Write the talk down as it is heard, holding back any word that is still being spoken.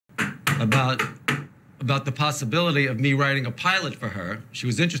about the possibility of me writing a pilot for her. She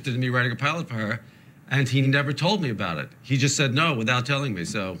was interested in me writing a pilot for her, and he never told me about it. He just said no without telling me.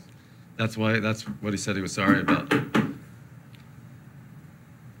 So that's what he said he was sorry about.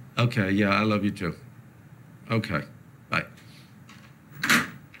 Okay, yeah, I love you too. Okay, bye.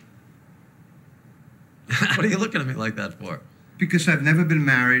 What are you looking at me like that for? Because I've never been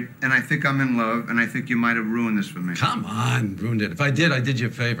married, and I think I'm in love, and I think you might have ruined this for me. Come on, ruined it. If I did you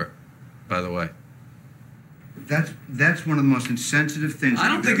a favor, by the way. That's one of the most insensitive things. I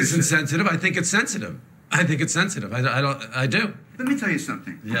don't think it's insensitive. I think it's sensitive. I think it's sensitive. I do. Let me tell you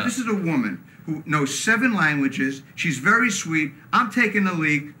something. Yeah. This is a woman who knows 7 languages. She's very sweet. I'm taking the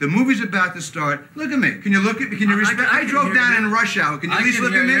lead. The movie's about to start. Look at me. Can you look at me? Can you respect? I drove down in rush hour. Can you at least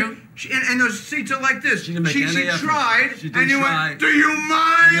look at me? And those seats are like this. She tried, and you went, do you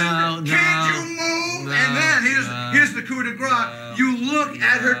mind? No. Can't you move? No, and then here's the coup de grace. You look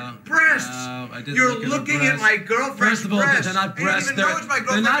at her breasts. You're looking at my girlfriend's breasts. First of all, they're not breasts.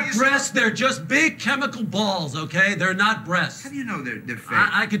 They're not breasts. They're just big chemical balls, okay? They're not breasts. How do you know they're fake?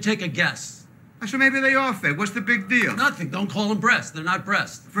 I could take a guess. So maybe they are fake. What's the big deal? Nothing. Don't call them breasts. They're not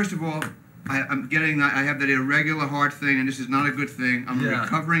breasts. First of all, I have that irregular heart thing, and this is not a good thing. I'm a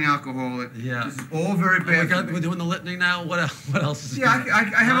recovering alcoholic. Yeah. This is all very bad. We're doing the litany now? What else is I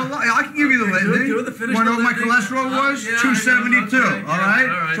have a lot. I can give you the litany. Do the finish. Want to know what my cholesterol was? 272. Okay. All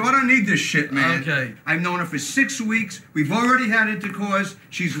right? So I don't need this shit, man. Okay. I've known her for 6 weeks. We've already had intercourse.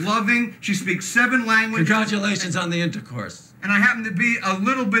 She's loving. She speaks 7 languages. Congratulations on the intercourse. And I happen to be a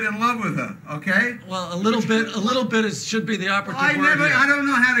little bit in love with her, okay? Well, a little bit should be the operative word here. I don't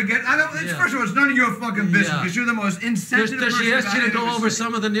know how to get... First of all, it's none of your fucking business, because you're the most insensitive Does she person ask you to go over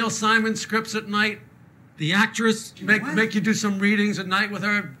some of the Neil Simon scripts at night? The actress make you do some readings at night with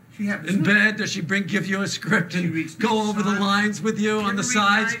her? In bed? Does she give you a script and go over the lines with you on the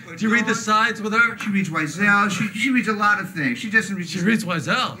sides? Do you read the sides with her? She reads Wiesel. She reads a lot of things. She doesn't read... She reads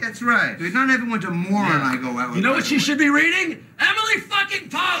Wiesel? That's right. Not everyone's a moron I go out with. You know what she should be reading? Emily fucking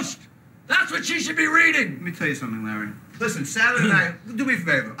Post! That's what she should be reading! Let me tell you something, Larry. Listen, Saturday night, do me a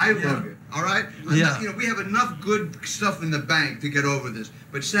favor. I love you, all right? We have enough good stuff in the bank to get over this.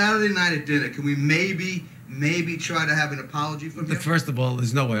 But Saturday night at dinner, can we maybe try to have an apology from you? First of all,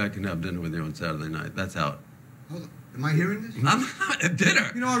 there's no way I can have dinner with you on Saturday night. That's out. Hold on. Am I hearing this? I'm not at dinner.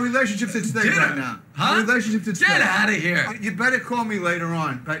 You know, our relationship's at stake right now. Huh? Our relationship's at stake. Get out of here. You better call me later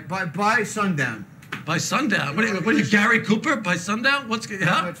on. By sundown. By sundown? What are you, Gary Cooper? By sundown? That's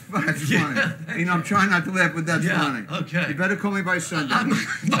funny. You know, I'm trying not to laugh, but that's funny. Okay. You better call me by sundown.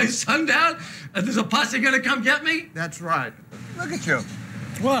 By sundown? And there's a posse gonna come get me? That's right. Look at you.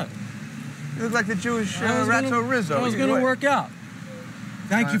 What? You look like the Jewish Ratso Rizzo. I was going to work out.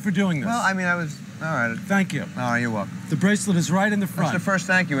 Thank you for doing this. Well, I mean, all right. Thank you. Oh, you're welcome. The bracelet is right in the front. That's the first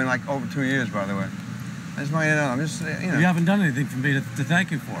thank you in like over 2 years, by the way. I just want you to know. I'm just, You haven't done anything for me to thank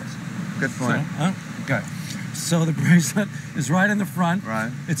you for. Good point. Okay. So the bracelet is right in the front.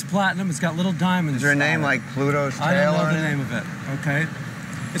 Right. It's platinum. It's got little diamonds. Is there a name like Pluto's tail? I don't know the name of it. Okay.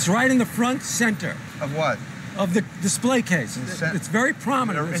 It's right in the front center. Of what? Of the display case. It's very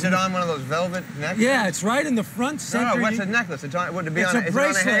prominent. Is it on one of those velvet necklaces? Yeah, it's right in the front center. No, what's a necklace? Would it be on a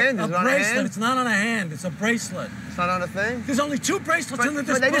bracelet. Is it on a hand? Is it on a hand? It's not on a hand. It's a bracelet. It's not on a thing? There's only 2 bracelets in the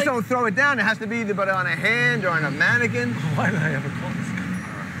display. But they just don't throw it down. It has to be either on a hand or on a mannequin. Why did I ever call this?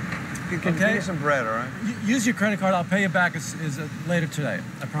 Give me some bread, all right? Use your credit card. I'll pay you back later today.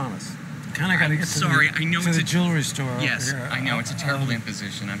 I promise. Kind of got to get to the jewelry store. Yes, I know. It's a terrible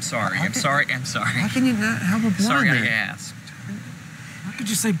imposition. I'm sorry. I'm sorry. How can you not help a blind Sorry man? I asked. How could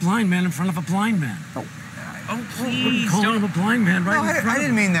you say blind man in front of a blind man? Oh, please, calling him a blind man right in front I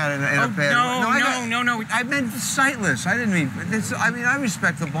didn't mean that in a bad way. No. I meant sightless. I didn't mean... I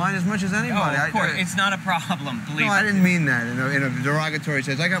respect the blind as much as anybody. Oh, of course. It's not a problem, believe me. No, I didn't mean that in a derogatory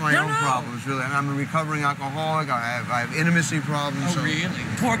sense. I got my own problems, really. I'm a recovering alcoholic. I have intimacy problems. Oh, really?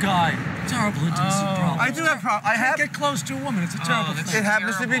 Poor guy. Terrible intimacy problems. I do have problems. I can't get close to a woman. It's a terrible thing. It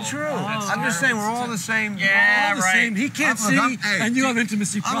happens to be true. I'm just saying, we're all the same. Yeah, right. He can't see, and you have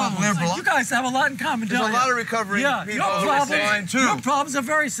intimacy problems. I'm a liberal. You guys have a lot in common, don't you? There's a lot of recovering people who are blind, too. Your problems are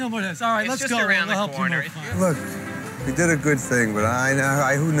very similar to this. All right, let's go. Around the corner. Look, we did a good thing, but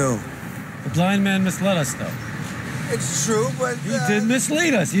who knew? The blind man misled us, though. It's true, but... He did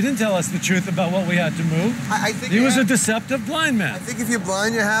mislead us. He didn't tell us the truth about what we had to move. I think he was a deceptive blind man. I think if you're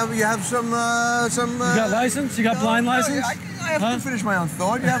blind, you have some... You got license? You got blind license? I have to finish my own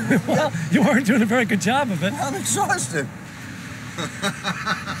thought. Well, you weren't doing a very good job of it. I'm exhausted.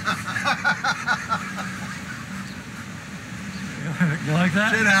 You like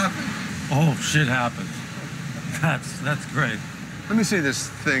that? Shit happened. Oh, shit happened. That's great. Let me see this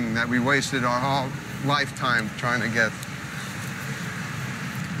thing that we wasted our whole lifetime trying to get.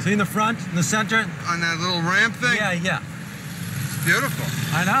 See in the front, in the center? On that little ramp thing? Yeah, yeah. It's beautiful.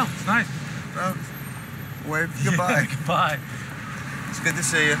 I know, it's nice. Well, wave goodbye. Goodbye. It's good to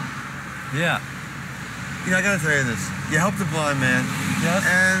see you. Yeah. You know, I gotta tell you this. You helped a blind man. Yes.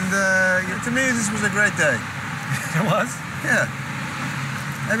 And to me, this was a great day. It was? Yeah.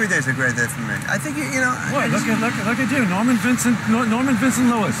 Every day's a great day for me. I think, you know... What? Look at you, Norman Vincent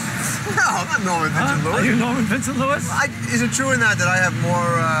Lewis. No, I'm not Norman Vincent Lewis. Are you Norman Vincent Lewis? Is it true or not that I have more,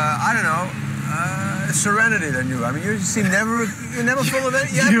 I don't know, serenity than you? I mean, you're never full of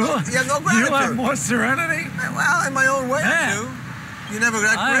it. You have no gratitude. You have more serenity? Well, in my own way, I do. You never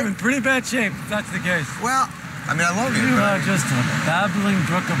got I'm in pretty bad shape, if that's the case. Well, I mean, I love you. You are just a babbling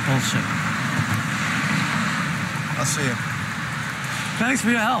brook of bullshit. I'll see you. Thanks for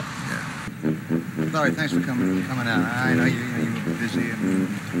your help. Yeah. Larry, thanks for coming out. I know you were busy.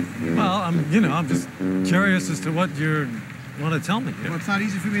 Well, I'm just curious as to what you want to tell me here. Well, it's not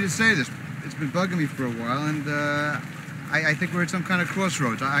easy for me to say this. It's been bugging me for a while, and I think we're at some kind of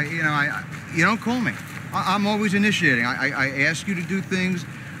crossroads. You don't call me. I'm always initiating. I ask you to do things.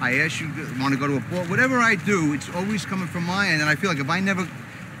 I ask you to want to go to a ball. Whatever I do, it's always coming from my end, and I feel like if I never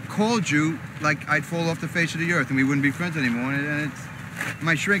called you, like I'd fall off the face of the earth and we wouldn't be friends anymore. And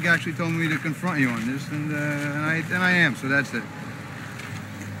my shrink actually told me to confront you on this, and I am. So that's it.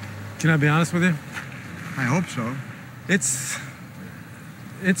 Can I be honest with you? I hope so. It's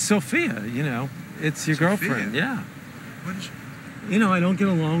Sophia. You know, it's your girlfriend. Yeah. What is? You know, I don't get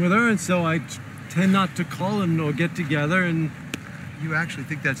along with her, and so I tend not to call and or get together. And you actually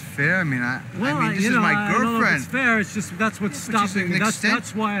think that's fair? I mean, this is I my don't know if girlfriend. it's fair. It's just that's what's stopping me.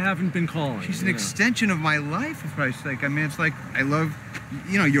 That's why I haven't been calling. She's an extension of my life, for Christ's sake. I mean, it's like I love,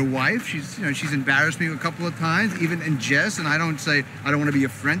 your wife. She's embarrassed me a couple of times, even in jest, and I don't say I don't want to be a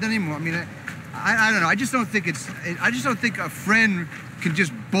friend anymore. I mean, I don't know. I just don't think a friend can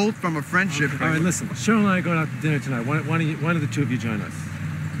just bolt from a friendship. Okay. All right, listen. Cheryl and I are going out to dinner tonight. Why don't the two of you join us?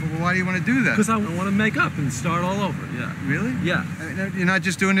 Well, why do you want to do that? Because I want to make up and start all over. Yeah. Really? Yeah. You're not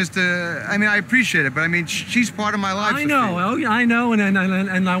just doing this to. I mean, I appreciate it, but I mean, she's part of my life. I know. Oh, yeah, I know, and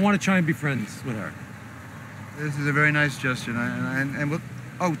I want to try and be friends with her. This is a very nice gesture, and we'll.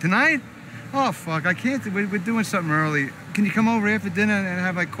 Oh, tonight? Oh, fuck! I can't. We're doing something early. Can you come over after dinner and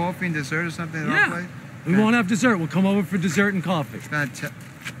have like coffee and dessert or something? Yeah. We won't have dessert. We'll come over for dessert and coffee.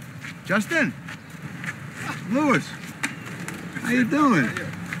 Justin. Lewis. How you doing?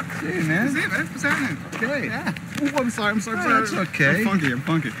 Hey, man. Hey, man. What's happening? Okay. Yeah. Oh, I'm sorry. That's okay. I'm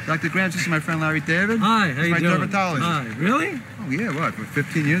funky. Dr. Grant, this is my friend Larry David. Hi, how you doing? My dermatologist. Hi, really? Oh, yeah, what, for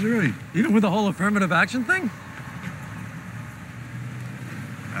 15 years already? Even with the whole affirmative action thing?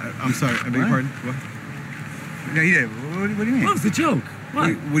 I'm sorry, I beg your pardon? What? No, he did. What do you mean? What was the joke? What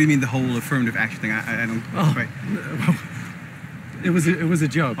do you mean the whole affirmative action thing? I don't quite... It was a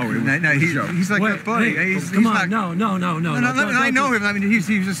joke. Oh, no, he's like a buddy. Hey, he's come on, not... no. I know him. I mean, he's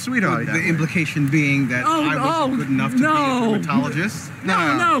a sweetheart. The implication being that I wasn't good enough to be a dermatologist?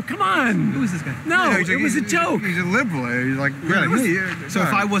 No, come on. Who is this guy? No, it was a joke. He's a liberal. He's like... Really? So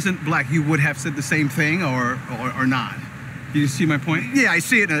if I wasn't black, you would have said the same thing or not? You see my point? Yeah, I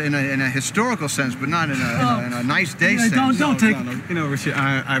see it in a historical sense, but not in a nice day sense. Don't take. No. You know, Richard,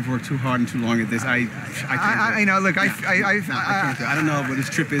 I've worked too hard and too long at this. I can't. I know. Look, I can't do it. I don't know what this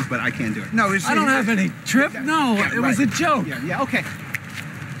trip is, but I can't do it. No, I don't have any trip. No, yeah, it was a joke. Yeah. Okay.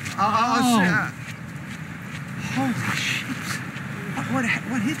 Holy shit!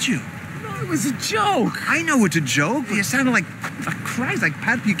 What hit you? No, it was a joke. I know it's a joke. You sounded like Christ, like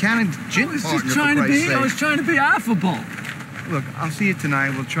Pat Buchanan's gin partner. I was trying to be affable. Look, I'll see you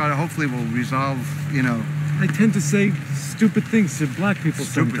tonight. Hopefully we'll resolve, I tend to say stupid things to black people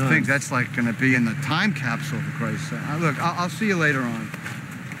sometimes. Stupid things? That's like going to be in the time capsule, for Christ's sake. Look, I'll see you later on.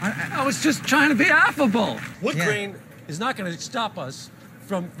 I was just trying to be affable. Wood grain is not going to stop us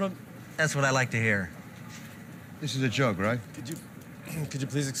from... That's what I like to hear. This is a joke, right? Could you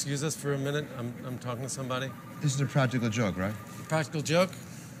please excuse us for a minute? I'm talking to somebody. This is a practical joke, right? A practical joke?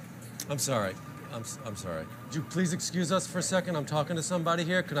 I'm sorry. I'm sorry. Could you please excuse us for a second? I'm talking to somebody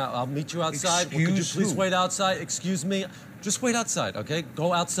here. I'll meet you outside. Could you please wait outside? Excuse me. Just wait outside, okay?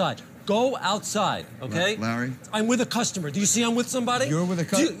 Go outside. Go outside, okay? Larry? I'm with a customer. Do you see I'm with somebody? You're with a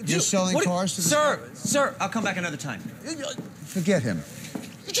customer? You're selling cars to the... Sir. I'll come back another time. Forget him.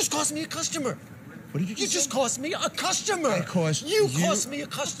 You just cost me a customer. What did you just cost me a customer. You cost me a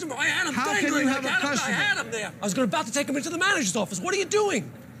customer. I had him How can you have a customer? I had him there. I was about to take him into the manager's office. What are you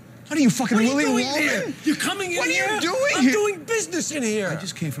doing? What are you, fucking What are Willie you doing Walton? here? You're coming in What are here? you doing I'm here? doing business in here. I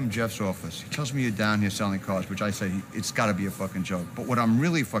just came from Jeff's office. He tells me you're down here selling cars, which I say it's got to be a fucking joke. But what I'm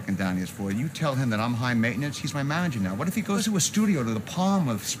really fucking down here for, you tell him that I'm high maintenance. He's my manager now. What if he goes to a studio, to the Palm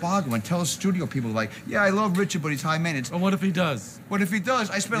of Spago, and tells studio people like, yeah, I love Richard, but he's high maintenance. Well, what if he does? What if he does?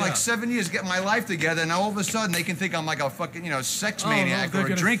 I spent like 7 years getting my life together, and now all of a sudden they can think I'm like a fucking, sex maniac or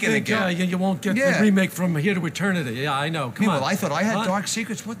drinking again. Yeah, you won't get the remake from Here to Eternity. Yeah, I know. Come on. I thought I had dark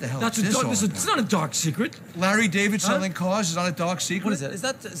secrets. What the hell is this? It's not a dark secret. Larry David selling cars is not a dark secret. What is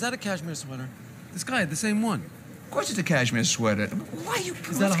that? Is that a cashmere sweater? This guy had the same one. Of course it's a cashmere sweater. Why are you...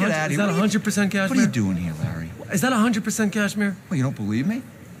 Is that 100% cashmere? What are you doing here, Larry? Is that 100% cashmere? Well, you don't believe me?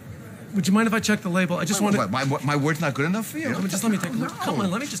 Would you mind if I check the label? I just want to... My word's not good enough for you? Just let me take a look. Come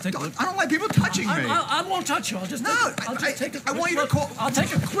on, let me just take a look. I don't like people touching me. I won't touch you. I'll just take a quick I want you to call... I'll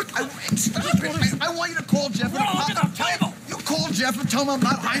take a quick... Stop it. I want you to call Jeff. Look at the table. You call Jeff and tell him I'm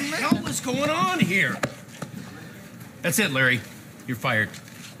not hiding. What the hell is going on here? That's it, Larry. You're fired.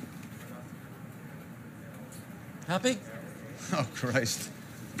 Happy? Oh, Christ.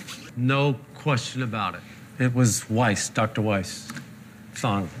 No question about it. It was Weiss, Dr. Weiss.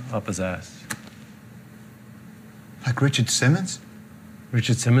 Thong up his ass. Like Richard Simmons?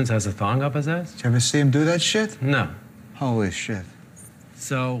 Richard Simmons has a thong up his ass? Did you ever see him do that shit? No. Holy shit.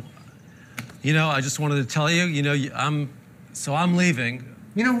 So, I just wanted to tell you, I'm leaving.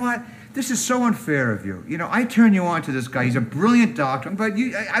 You know what? This is so unfair of you. I turn you on to this guy. He's a brilliant doctor, but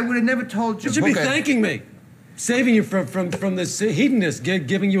I would have never told you. You should be thanking me. Saving you from this hedonist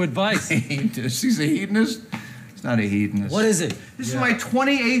giving you advice. Hedonist? He's a hedonist? He's not a hedonist. What is it? This is my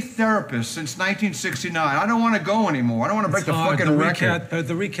 28th therapist since 1969. I don't want to go anymore. I don't want to break the fucking record.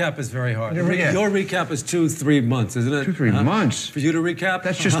 The recap is very hard. Yeah. Your recap is 2-3 months, isn't it? 2-3 months? For you to recap?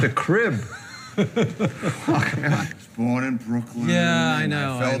 That's just the crib. I was born in Brooklyn. Yeah, I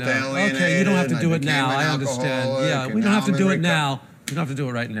know. I felt alienated. Okay, you don't have to do it now. I understand. Yeah, we don't have to do it now. We don't have to do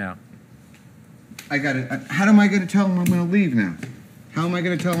it right now. I got it. How am I going to tell him I'm going to leave now? How am I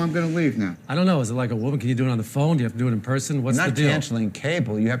going to tell him I'm going to leave now? I don't know. Is it like a woman? Can you do it on the phone? Do you have to do it in person? What's the deal? Not canceling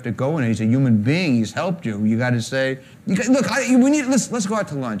cable. You have to go in. He's a human being. He's helped you. You got to say, look. Let's go out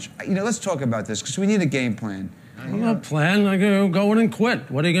to lunch. Let's talk about this because we need a game plan. No plan. I'm going to go in and quit.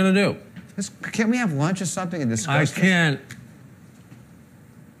 What are you going to do? Can't we have lunch or something and discuss I can't.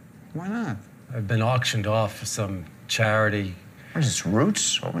 Why not? I've been auctioned off for some charity. What is this,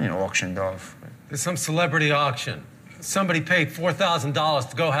 Roots? What do you mean auctioned off? There's some celebrity auction. Somebody paid $4,000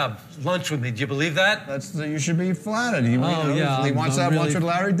 to go have lunch with me. Do you believe that? You should be flattered. He wants to have lunch with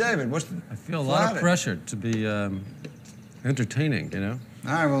Larry David. I feel a lot of pressure to be entertaining, All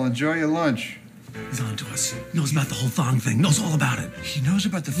right, well, enjoy your lunch. He's on to us. He knows about the whole thong thing. Knows all about it. He knows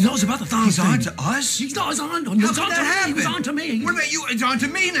about the thong. He knows about the thong He's thing. on to us? He's on. How could that happen? He's on to me. What about you? It's on to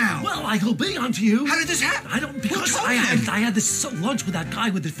me now. Well, he'll be on to you. How did this happen? Because I had this lunch with that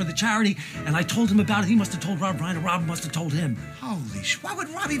guy for the charity, and I told him about it. He must have told Rob Ryan, and Rob must have told him. Holy shit! Why would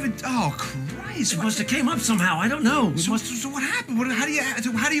Rob even? Oh Christ! It must have came up somehow. I don't know. So what happened? How do you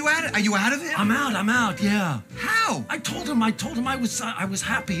out it? Are you out of it? I'm out. Yeah. How? I told him I was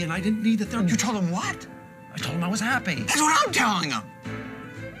happy, and I didn't need the therapy. You told him what? I told him I was happy. That's what I'm telling him.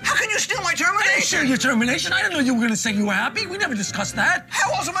 How can you steal my termination? I didn't steal your termination. I didn't know you were going to say you were happy. We never discussed that.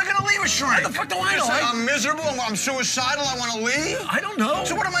 How else am I going to leave a shrink? How the fuck do I know? I'm miserable. I'm suicidal. I want to leave. I don't know.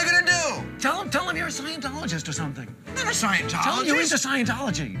 So what am I going to do? Tell him you're a Scientologist or something. I'm not a Scientologist. Tell him you're into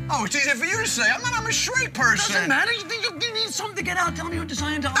Scientology. Oh, it's easy for you to say. I'm a shrink person. Doesn't matter. You need something to get out. Tell him you're into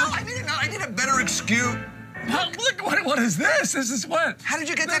Scientology. No, I need a better excuse. Look, what is this? This is what? How did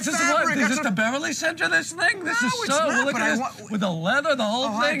you get that fabric? Is this the Beverly Center, this thing? This is it's so, not, look at this, with the leather, the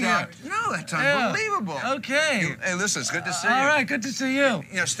whole thing here. No, that's unbelievable. Okay. Hey, listen, it's good to see you. All right, good to see you.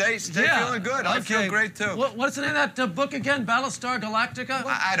 Stay feeling good. I feel great, too. What's the name of that book again? Battlestar Galactica?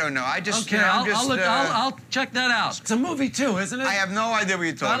 I don't know. Okay, I'll check that out. It's a movie, too, isn't it? I have no idea what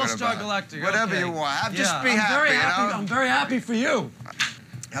you're talking about. Battlestar Galactica. Whatever you want. Just be happy, I'm very happy for you.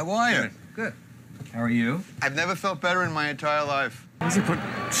 How are you? Good. How are you? I've never felt better in my entire life. Why does he put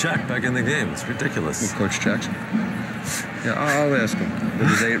Shaq back in the game? It's ridiculous. Coach Jackson? Yeah, I'll ask him. With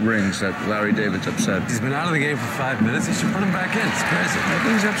his 8 rings that Larry David's upset. He's been out of the game for 5 minutes. He should put him back in. It's crazy.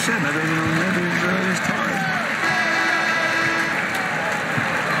 Maybe he's upset. Maybe he's tired.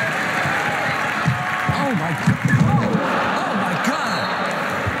 Oh, my God.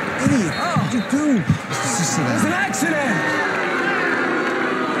 Idiot. What did you do? It was an accident.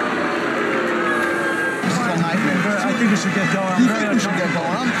 I think you should get going. You should get going.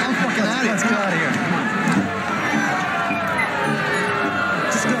 I'm fucking out of here. Let's get out of here. Come on.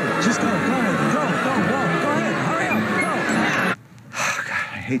 Just go. Go ahead. Go ahead. Hurry up. Go. Oh, God,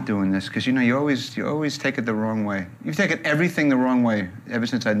 I hate doing this because, you know, you always take it the wrong way. You've taken everything the wrong way ever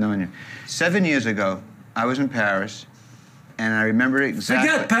since I've known you. 7 years ago, I was in Paris, and I remember exactly...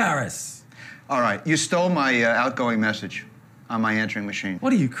 Forget Paris! All right, you stole my outgoing message on my answering machine.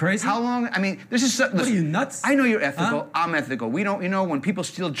 What are you, crazy? How long? I mean, this is... What are you, nuts? I know you're ethical. I'm ethical. We don't, you know, when people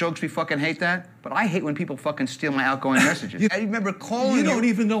steal jokes, we fucking hate that. But I hate when people fucking steal my outgoing messages. I remember calling you. You don't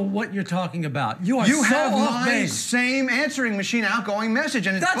even know what you're talking about. You are so have off my base. same answering machine outgoing message,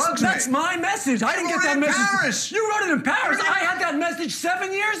 and it bugs me. That's my message. I didn't get that message. Paris. You wrote it in Paris. I had that message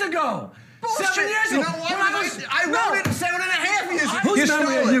 7 years ago. Bullshit. 7 years ago. You know what? I wrote it 7.5 years ago. Whose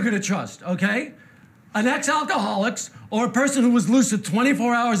memory are you going to trust, okay? An ex-alcoholic or a person who was lucid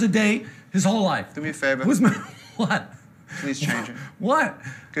 24 hours a day his whole life? Do me a favor. What? Please change it. What?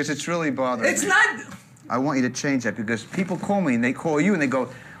 Because it's really bothering me. It's not... I want you to change that because people call me and they call you and they go,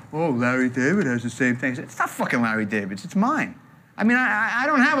 oh, Larry David has the same thing. It's not fucking Larry David's. It's mine. I mean, I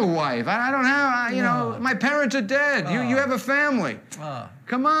don't have a wife. I don't have, you know, my parents are dead. You have a family.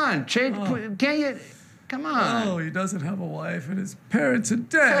 Come on, change. Can't you? Come on. Oh, he doesn't have a wife and his parents are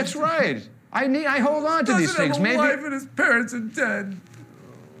dead. That's right. I hold on to these things. Maybe. Wife and his parents are dead.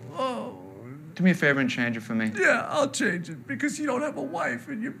 Oh. Do me a favor and change it for me. Yeah, I'll change it because you don't have a wife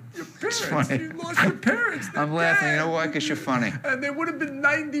and your parents. You lost your parents. I'm laughing. You know why? Because you're funny. And they would have been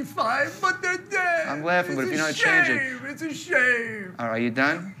 95, but they're dead. I'm laughing, but if you don't change it. It's a shame. All right, are you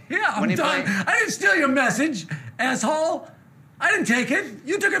done? Yeah, I'm done. I didn't steal your message, asshole. I didn't take it.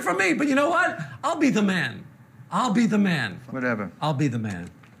 You took it from me. But you know what? I'll be the man. I'll be the man. Whatever. I'll be the man.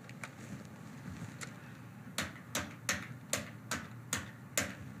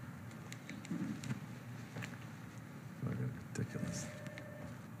 Ridiculous.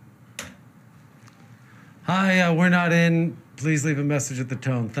 Hi, we're not in. Please leave a message at the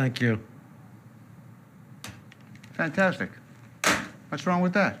tone. Thank you. Fantastic. What's wrong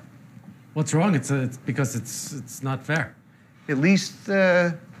with that? What's wrong? It's because it's not fair. At least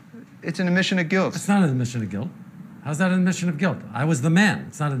it's an admission of guilt. It's not an admission of guilt. How's that an admission of guilt? I was the man.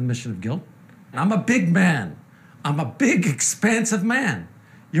 It's not an admission of guilt. I'm a big man. I'm a big, expansive man.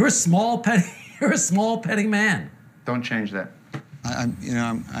 You're a small, petty man. Don't change that.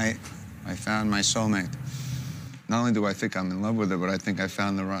 I found my soulmate. Not only do I think I'm in love with her, but I think I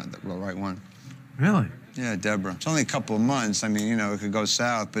found the right one. Really? Yeah, Deborah. It's only a couple of months. I mean, you know, it could go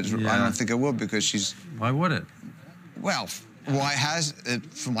south, but I don't think it will because she's... Why would it? Well, why has it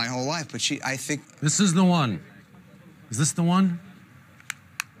for my whole life? But I think... This is the one. Is this the one?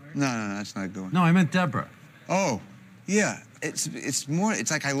 No, that's not a good one. No, I meant Deborah. Oh, yeah. It's more,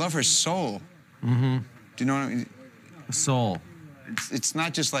 it's like I love her soul. Mm-hmm. Do you know what I mean? The soul. It's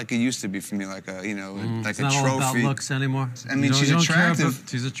not just like it used to be for me, like a, you know, like a trophy. It's not all about looks anymore. I mean, she's attractive.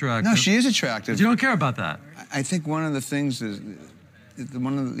 She's attractive. No, she is attractive. But you don't care about that. I think one of the things is,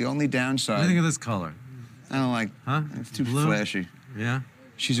 one of the only downside. What do you think of this color? I don't like. Huh? It's too Blue? flashy. Yeah.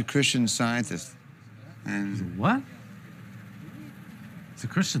 She's a Christian Scientist. And what? He's a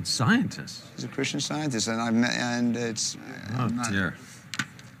Christian Scientist. He's a Christian Scientist, and I've met, and it's. Oh dear.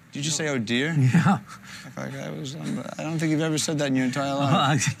 Did you just say, "Oh dear"? Yeah. I don't think you've ever said that in your entire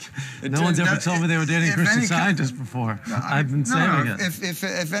life. No one's ever told me they were dating Christian Scientists before. I've been saying it.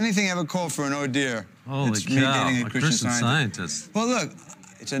 If anything ever called for an "oh dear," it's me cow, dating a Christian Scientist. Well, look,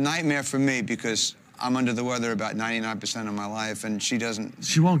 it's a nightmare for me because I'm under the weather about 99% of my life, and she doesn't.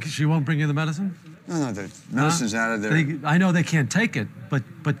 She won't bring you the medicine? No, the medicine's out of there. I know they can't take it,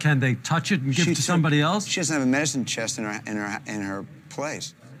 but can they touch it and give it to somebody else? She doesn't have a medicine chest in her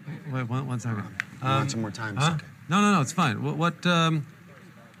place. Wait, one second. You want some more time? Huh? Okay. No, it's fine. I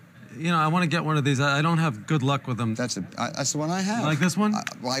want to get one of these. I don't have good luck with them. That's the one I have. You like this one?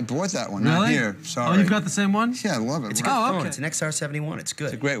 I bought that one. Really? Not here. Sorry. Oh, you've got the same one? Yeah, I love it. It's a good phone. It's an XR71. It's good.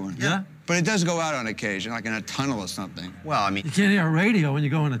 It's a great one. Yeah? But it does go out on occasion, like in a tunnel or something. Well, I mean... You can't hear a radio when you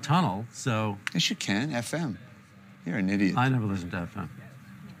go in a tunnel, so... Yes, you can. FM. You're an idiot. I never listen to FM.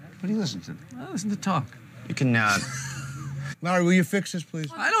 What do you listen to? I listen to talk. You can, Larry, will you fix this,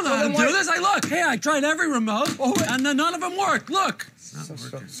 please? I don't know how to do this. I tried every remote, and none of them worked. Look.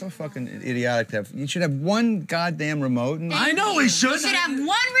 So fucking idiotic to have. You should have one goddamn remote. And I know we should. You should have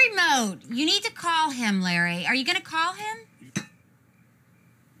one remote. You need to call him, Larry. Are you going to call him?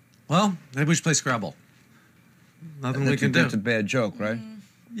 Well, maybe we should play Scrabble. Nothing we can do. That's a bad joke, right?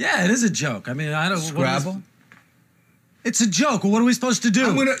 Yeah, it is a joke. I mean, I don't... Scrabble? It's a joke. Well, what are we supposed to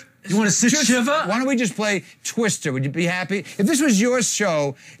do? You want to sit shiver? Why don't we just play Twister? Would you be happy? If this was your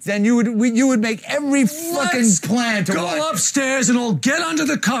show, then you would make every fucking plan to watch. Go upstairs and I'll get under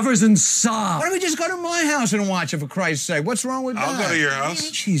the covers and sob. Why don't we just go to my house and watch it, for Christ's sake? What's wrong with that? I'll go to your house.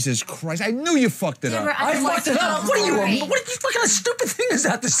 Jesus Christ, I knew you fucked it up. I fucked it up? What kind of stupid thing is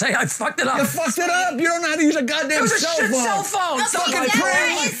that to say? I fucked it up. You fucked it up. You don't know how to use a goddamn cell phone. It was a shit cell phone. Fucking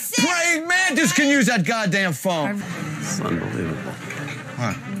praying mantis can use that goddamn phone. It's unbelievable.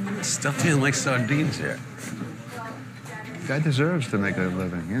 What? Stuffed in like sardines here. Guy deserves to make a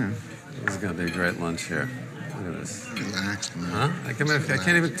living, yeah. This is gonna be a great lunch here. Look at this. Relax, man. Huh? I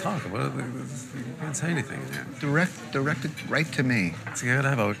can't even talk. You can't say anything in here. Direct it right to me. So you gotta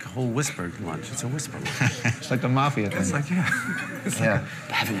have a whole whispered lunch. It's a whisper lunch. It's like the mafia thing. It's like, yeah. Yeah.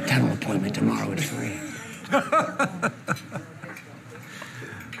 Having a dental appointment tomorrow at 3.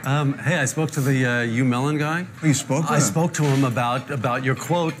 Hey, I spoke to the Hugh Mellon guy. You spoke to him? I spoke to him about your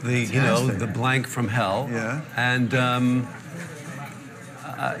quote, the blank from hell. Yeah. And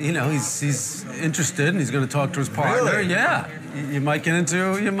he's interested, and he's going to talk to his partner. Really? Yeah. You might get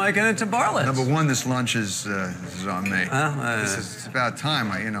into Bartlett. Number one, this lunch is on me. It's about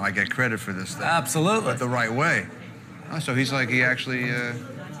time I get credit for this thing. Absolutely. But the right way. Oh, so he's like he's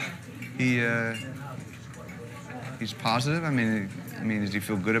positive. I mean, does he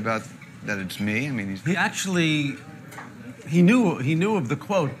feel good about that it's me? I mean, he knew of the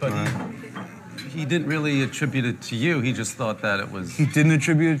quote, but he didn't really attribute it to you. He just thought that it was. He didn't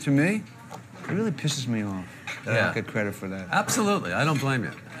attribute it to me? It really pisses me off that I don't get credit for that. Absolutely, I don't blame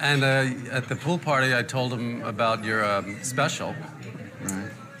you. And at the pool party, I told him about your special. Right.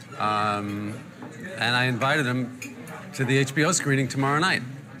 And I invited him to the HBO screening tomorrow night.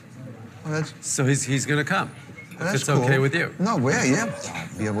 Well, so he's going to come. That's if it's cool. okay with you. No, yeah.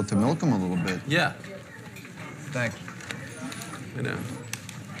 I'll be able to milk him a little bit. Yeah. Thanks. I know.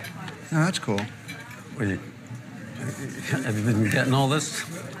 No, that's cool. Have you been getting all this?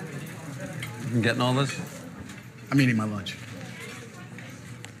 Been getting all this? I'm eating my lunch.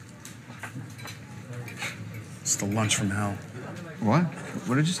 It's the lunch from hell. What?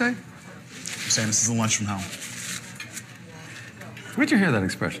 What did you say? I'm saying this is the lunch from hell. Where'd you hear that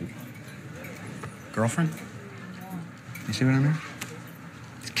expression? Girlfriend? You see what I mean?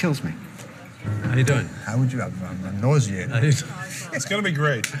 It kills me. How you doing? How would you? I'm nauseated. It's gonna be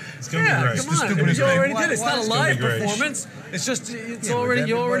great. It's gonna be great. Come on, you already did it. It's not a live performance. It's just you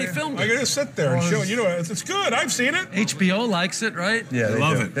already filmed it. I gotta sit there and show you. It's good. I've seen it. HBO likes it, right? Yeah, they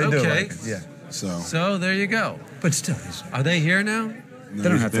love do. it. They do Okay. like it, yeah. So there you go. But still, Are they here now? No, they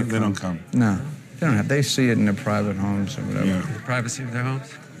don't have to They don't come. No, they don't have. They see it in their private homes or whatever. Yeah. The privacy of their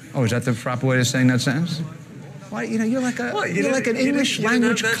homes. Oh, is that the proper way of saying that sentence? Why, you're like you're like an English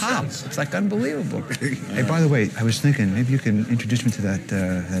language cop. It's like unbelievable. Hey, by the way, I was thinking maybe you can introduce me to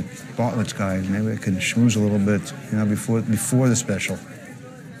that Bartlett's guy. Maybe I can schmooze a little bit, before the special.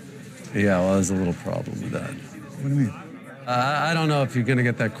 Yeah, well, there's a little problem with that. What do you mean? I don't know if you're going to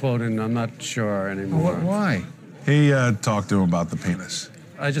get that quote, and I'm not sure anymore. Why? He talked to him about the penis.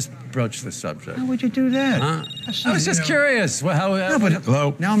 I just broached the subject. How would you do that? I was just curious. Well,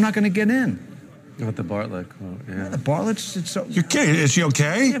 Hello? Now I'm not going to get in. What the Bartlett quote? Yeah. The Bartlett's. It's so. You're kidding? Is she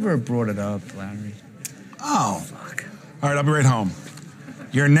okay? Never brought it up, Larry. Oh. Fuck. All right, I'll be right home.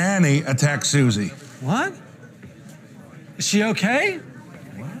 Your nanny attacked Susie. What? Is she okay?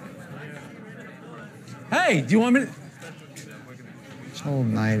 What? Hey, do you want me to... This whole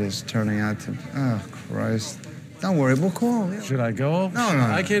night is turning out to... Oh, Christ. Don't worry, we'll call. Yeah. Should I go? No.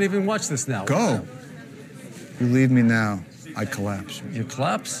 I can't even watch this now. Go. You leave me now, I collapse. You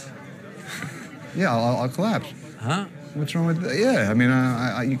collapse? Yeah, I'll collapse. Huh? What's wrong with that? Yeah, I mean,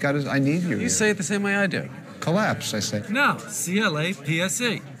 I need you. You say it the same way I do. Collapse, I say. No,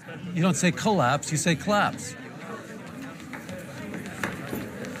 C-L-A-P-S-E. You don't say collapse, you say collapse.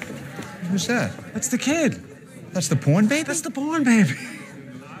 Who's that? That's the kid. That's the porn baby? That's the porn baby.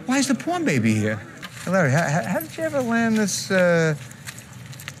 Why is the porn baby here? Hey, Larry, how did you ever land this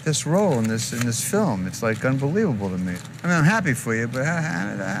role in this film? It's like unbelievable to me. I mean, I'm happy for you, but how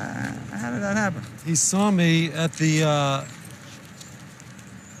did that happen? He saw me at the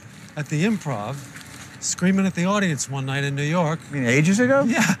Improv, screaming at the audience one night in New York. You mean ages ago?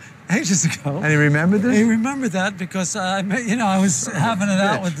 Yeah, ages ago. And he remembered this? He remembered that because I was having it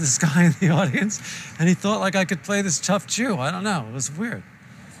out with this guy in the audience, and he thought like I could play this tough Jew. I don't know. It was weird.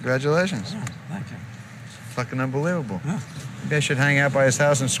 Congratulations. Oh, thank you. Fucking unbelievable. Yeah. Maybe I should hang out by his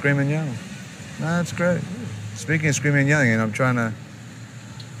house and scream and yell. No, that's great. Speaking of screaming and yelling, I'm trying to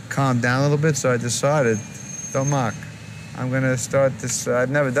calm down a little bit, so I decided, don't mock. I'm going to start this, I've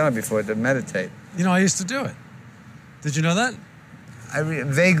never done it before, to meditate. You know, I used to do it. Did you know that? I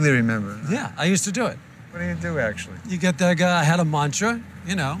vaguely remember. Yeah, I used to do it. What do you do, actually? You get that guy, I had a mantra,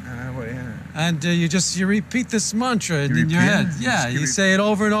 you know. And you repeat this mantra in your head. Yeah, you say it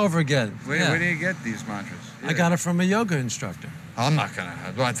over and over again. Where do you get these mantras? I got it from a yoga instructor. I'm not gonna.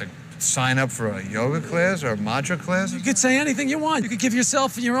 Do I have to sign up for a yoga class or a mantra class? You could say anything you want. You could give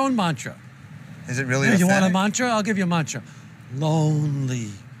yourself your own mantra. Is it really? Hey, you want a mantra? I'll give you a mantra. Lonely,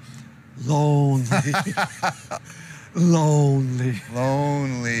 lonely, lonely,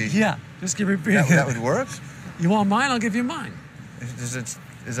 lonely. Yeah, just keep repeating. That would work. You want mine? I'll give you mine. Is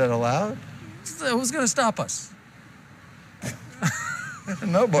that allowed? Who's going to stop us?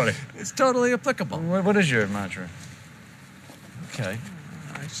 Nobody. It's totally applicable. What is your mantra? Okay,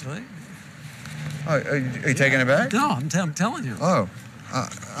 actually. Oh, are you taking it back? No, I'm telling you. Oh.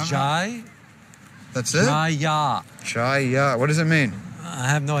 Jai. That's it? Jaya. Jaya. What does it mean? I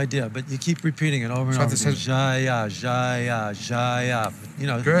have no idea, but you keep repeating it over and over again. Jaya, Jaya, Jaya. You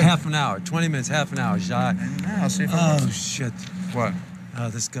know, half an hour, 20 minutes, half an hour. Jaya. I'll see if I Oh, shit. What?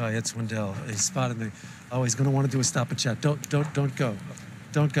 This guy, Ed Swindell, he spotted me. Oh, he's going to want to do a stop and chat. Don't go.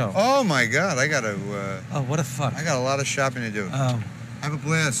 Don't go. Oh, my God. I got to... Oh, what a fuck. I got a lot of shopping to do. Oh. Have a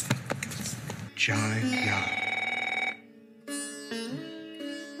blast. Jaya.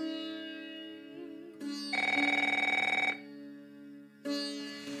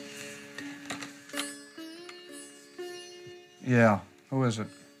 Yeah. Who is it?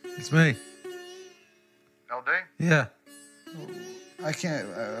 It's me. LD? Yeah. I can't...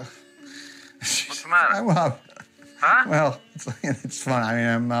 What's the matter? Well, huh? Well, it's fun. I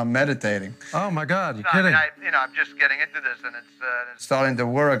mean, I'm meditating. Oh, my God. You're kidding. I'm just getting into this, and it's starting to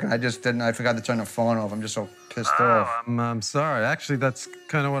work, and I forgot to turn the phone off. I'm just so pissed off. I'm sorry. Actually, that's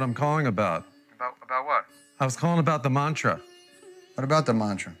kind of what I'm calling about. About what? I was calling about the mantra. What about the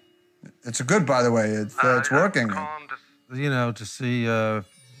mantra? It's good, by the way. It's working. You know, to see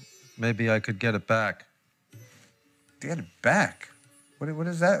maybe I could get it back. Get it back? What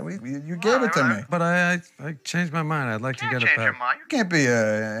is that? You gave it to me. But I changed my mind. I'd like to get it back. Your mind. You can't be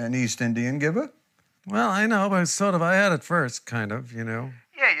an East Indian giver. Well, I know, but sort of. I had it first, kind of, you know.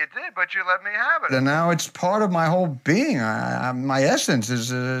 Yeah, you did, but you let me have it. And now it's part of my whole being. My essence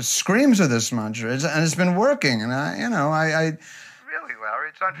screams of this mantra, and it's been working. And I Really, Larry,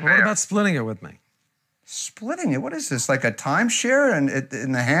 it's unfair. What about splitting it with me? Splitting it? What is this? Like a timeshare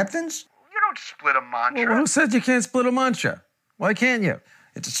in the Hamptons? You don't split a mantra. Well, who said you can't split a mantra? Why can't you?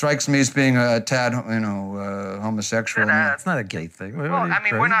 It strikes me as being a tad, homosexual. That's not a gay thing. Well, I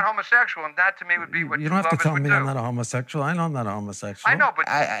mean, we're not homosexual, and that to me would be what you don't have to tell me do. I'm not a homosexual. I know I'm not a homosexual. I know, but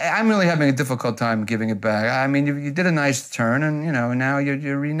I'm really having a difficult time giving it back. I mean, you did a nice turn, and now you're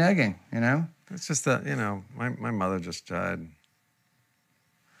reneging. It's just that my mother just died.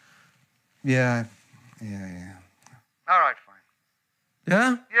 Yeah. All right, fine.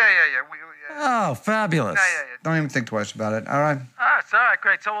 Yeah? Yeah. Oh, fabulous. Yeah. Don't even think twice about it, all right? It's all right,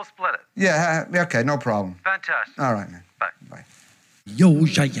 great. So we'll split it. Yeah, okay, no problem. Fantastic. All right, man. Bye. Yo,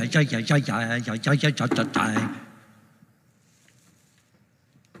 yeah.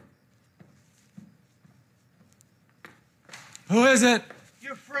 Who is it?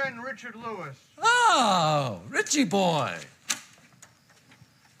 Your friend, Richard Lewis. Oh, Richie boy.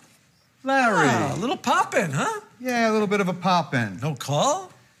 Larry. Oh, a little pop-in, huh? Yeah, a little bit of a pop-in. No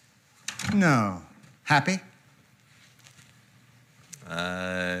call? No. Happy?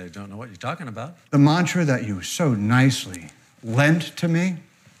 I don't know what you're talking about. The mantra that you so nicely lent to me,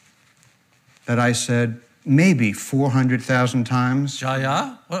 that I said maybe 400,000 times.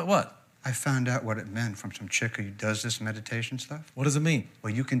 Jaya? What? I found out what it meant from some chick who does this meditation stuff. What does it mean?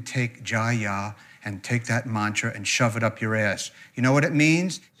 Well, you can take Jaya and take that mantra and shove it up your ass. You know what it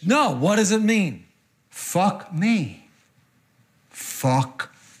means? No, what does it mean? Fuck me.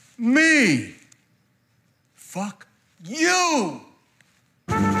 Fuck me. Fuck you.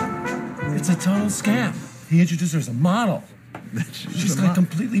 It's a total scam. He introduced her as a model. She's like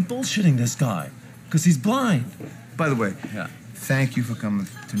completely bullshitting this guy because he's blind. By the way, Yeah. thank you for coming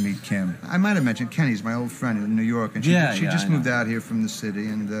to meet Kim. I might have mentioned Kenny's my old friend in New York, and she just moved out here from the city,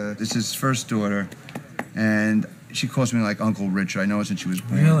 and this is his first daughter, and she calls me like Uncle Richard. I know her since she was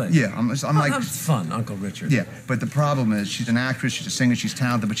born. Really? Yeah, I'm like... That's fun, Uncle Richard. Yeah, but the problem is she's an actress, she's a singer, she's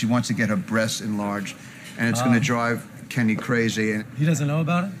talented, but she wants to get her breasts enlarged, and it's going to drive Kenny crazy. And He doesn't know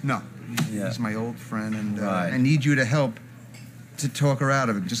about it? no, Yeah. he's my old friend, and Right. I need you to help to talk her out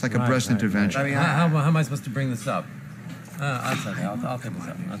of it, just like a breast intervention. I mean, how am I supposed to bring this up? That's okay. I'll take this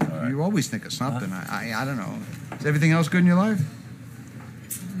up. That's all right. You always think of something. I don't know. Is everything else good in your life?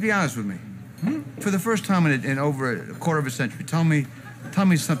 Be honest with me. For the first time in over a quarter of a century, tell me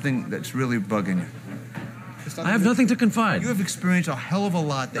something that's really bugging you. stop. I have nothing to confide. You have experienced a hell of a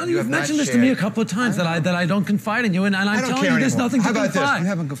lot that you have You've not mentioned this to shared. me a couple of times that I don't confide in you, and I'm telling you there's nothing to confide. How about confide. this? You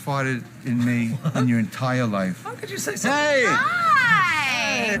haven't confided in me in your entire life. How could you say something? Hey!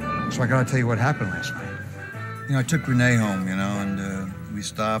 Hi! So I gotta tell you what happened last night. You know, I took Renee home, you know, and we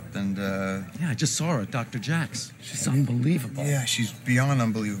stopped and... Yeah, I just saw her at Dr. Jack's. She's unbelievable. Yeah, she's beyond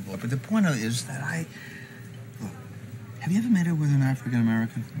unbelievable. But the point is that Look, have you ever met her with an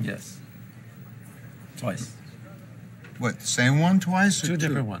African-American? Yes. Twice. What, the same one twice? Two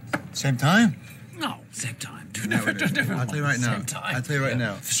different ones. Same time? No, same time. Two No, different I'll tell you right ones. now. Same time. I'll tell you right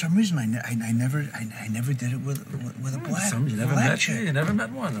now. For some reason, I never did it with a black. You never black met chick. You never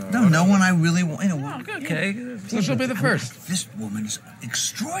met one. No, no one I really want. You know, Okay, so she'll be the first. This woman is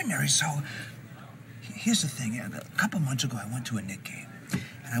extraordinary. So here's the thing. A couple months ago, I went to a Knick game,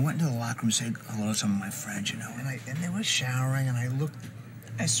 and I went into the locker room to say hello to some of my friends, you know, and they were showering, and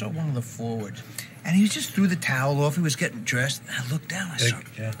I saw one of the forwards, and he just threw the towel off. He was getting dressed, and I looked down. I saw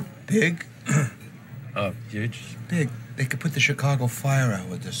big. Huge. Big. They could put the Chicago Fire out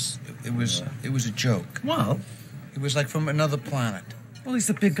with this. It was a joke. Well, it was like from another planet. Well, he's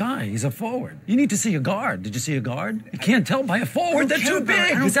a big guy. He's a forward. You need to see a guard. Did you see a guard? You can't tell by a forward. They're too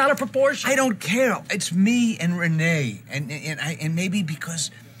big. It's out of proportion. I don't care. It's me and Renee, and maybe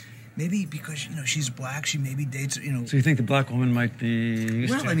because you know she's black, she maybe dates, you know. So you think the black woman might be?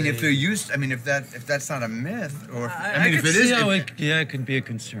 Well, I mean, if they're used, I mean, if that's not a myth, or I mean, if it is, it could be a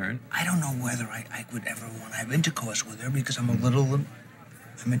concern. I don't know whether I would ever want to have intercourse with her because I'm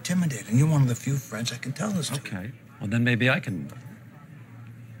intimidated. And you're one of the few friends I can tell this to. Okay. Well, then maybe I can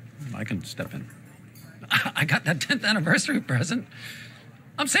step in. I got that 10th anniversary present.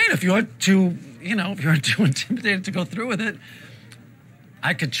 I'm saying if you're too intimidated to go through with it,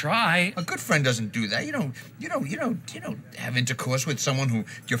 I could try. A good friend doesn't do that. You don't have intercourse with someone who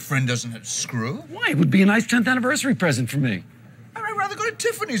your friend doesn't screw. Why? It would be a nice 10th anniversary present for me. I'd rather go to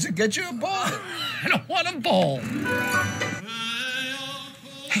Tiffany's and get you a bowl. I don't want a bowl.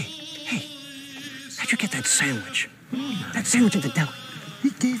 Hey, how'd you get that sandwich? That sandwich at the deli.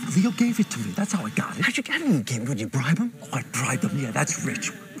 Leo gave it to me. That's how I got it. How did you give it? Did you bribe him? Oh, I bribed him. Yeah, that's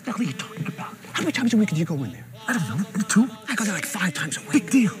rich. What the hell are you talking about? How many times a week did you go in there? I don't know. 2? I go there like 5 times a week. Big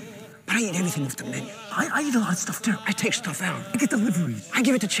deal. But I eat everything off the menu. I eat a lot of stuff too. I take stuff out. I get deliveries. I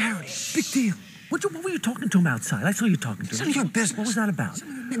give it to charity. Big deal. What were you talking to him outside? I saw you talking to him. It's none of your business. What was that about?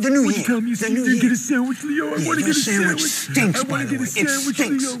 The new year. Tell me the new year. Get a sandwich, Leo. I want to get a sandwich. Stinks, I want to get a sandwich,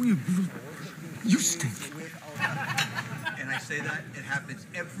 Leo. You stink. And I say that, it happens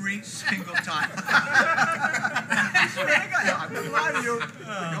every single time. I've never lied to you.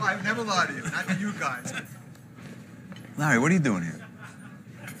 No, I've never lied to you. Not to you guys. Larry, what are you doing here?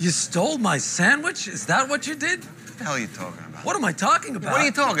 You stole my sandwich? Is that what you did? What the hell are you talking about? What am I talking about? What are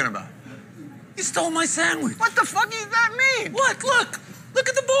you talking about? You stole my sandwich. What the fuck does that mean? What? Look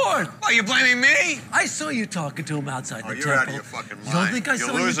at the board. Are you blaming me? I saw you talking to him outside the temple. You're out of your fucking mind. You don't think I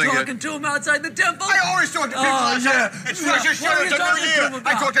saw you talking to him outside the temple? I always talk to people outside. It's such a show. It's a new year.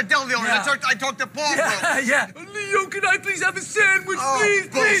 I talk to Del Leon. I talk to Paul. Yeah. Leo, can I please have a sandwich, please?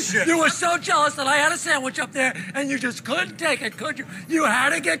 Bullshit. You were so jealous that I had a sandwich up there, and you just couldn't take it, could you? You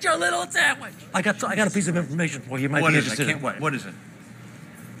had to get your little sandwich. I got a piece of information for you. You might be interested. What is it?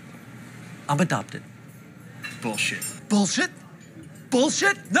 I'm adopted. Bullshit. Bullshit?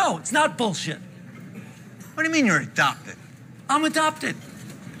 Bullshit? No, it's not bullshit. What do you mean you're adopted? I'm adopted.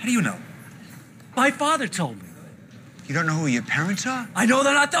 How do you know? My father told me. You don't know who your parents are? I know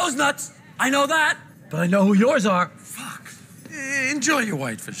they're not those nuts. I know that. But I know who yours are. Fuck. Enjoy your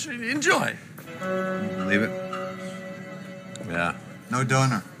whitefish. Enjoy. Believe it? Yeah. No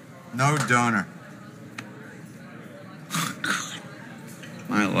donor. No donor.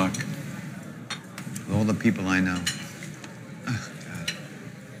 My luck. With all the people I know.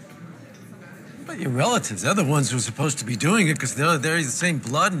 But your relatives, they're the ones who are supposed to be doing it because they're the same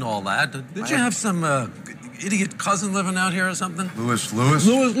blood and all that. Did you have some idiot cousin living out here or something? Lewis.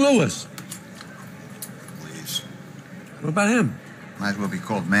 Please. What about him? Might as well be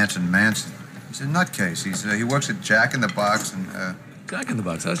called Manson. He's a nutcase. He works at Jack in the Box and... Jack in the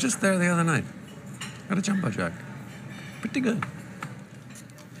Box. I was just there the other night. Got a jumbo jack. Pretty good.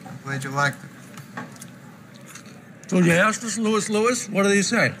 I'm glad you liked it. So you asked this Lewis? What did he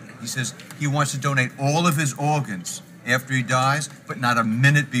say? He says he wants to donate all of his organs after he dies, but not a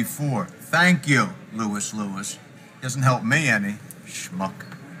minute before. Thank you, Lewis. Doesn't help me any. Schmuck.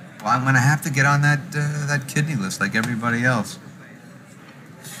 Well, I'm going to have to get on that kidney list like everybody else.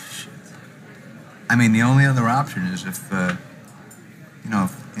 Shit. I mean, the only other option is if a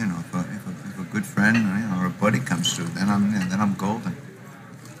good friend or a buddy comes through, then I'm golden.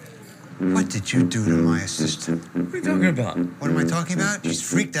 What did you do to my assistant? What are you talking about? What am I talking about? She's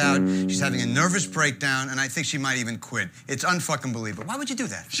freaked out. She's having a nervous breakdown, and I think she might even quit. It's unfucking believable. Why would you do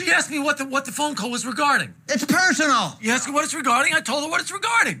that? She asked me what the phone call was regarding. It's personal. You asked me what it's regarding. I told her what it's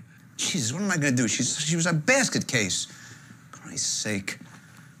regarding. Jesus, what am I going to do? She was a basket case. Christ's sake.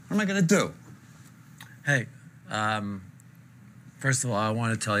 What am I going to do? Hey, first of all, I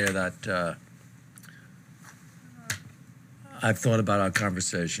want to tell you that I've thought about our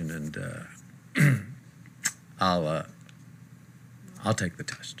conversation, and I'll take the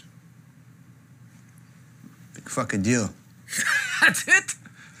test. Big fucking deal. That's it?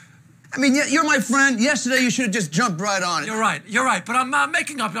 I mean, you're my friend. Yesterday, you should have just jumped right on it. You're right, but I'm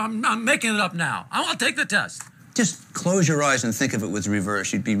making it up now. I want to take the test. Just close your eyes and think of it with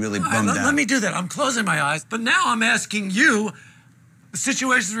reverse. You'd be really bummed out. Let me do that. I'm closing my eyes, but now I'm asking you, the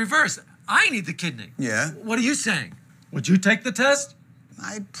situation's reversed. I need the kidney. Yeah? What are you saying? Would you take the test?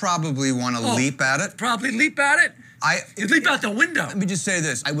 I probably want to leap at it. Probably leap at it? You'd leap out the window. Let me just say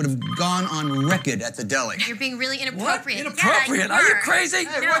this. I would have gone on record at the deli. You're being really inappropriate. What? Inappropriate? Yeah, are you crazy?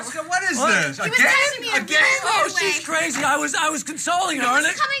 Hey, what is this? He was touching me in a really Oh, weird way. she's crazy. I was consoling her. He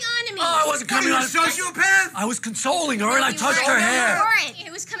was coming on to me. Oh, I wasn't coming on. Are you a sociopath? I was consoling her, and I touched her hair. He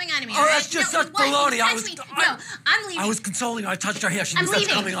was coming on to me. Oh, that's just such baloney. No, I'm leaving. I was consoling her. I touched her hair. She was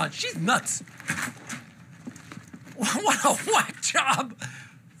coming on. She's nuts. What a whack job.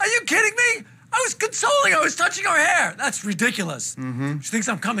 Are you kidding me? I was consoling her. I was touching her hair. That's ridiculous. Mm-hmm. She thinks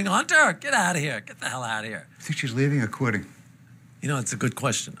I'm coming on to her? Get out of here. Get the hell out of here. You think she's leaving or quitting? You know, it's a good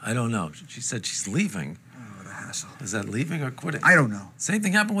question. I don't know. She said she's leaving. Oh, what a hassle. Is that leaving or quitting? I don't know. Same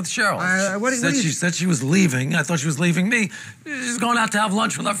thing happened with Cheryl. She She said she was leaving. I thought she was leaving me. She's going out to have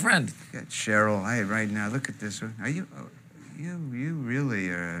lunch with her friend. Yeah, Cheryl, right now, look at this. Are you... You really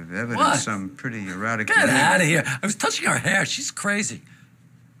are evidence What? some pretty erotic... Get out of here. I was touching her hair. She's crazy.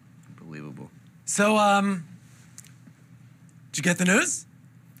 Unbelievable. So, did you get the news?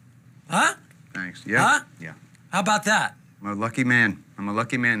 Huh? Thanks. Yeah. Huh? Yeah. How about that? I'm a lucky man. I'm a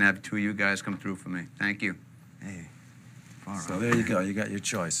lucky man to have two of you guys come through for me. Thank you. Hey. So there you go. You got your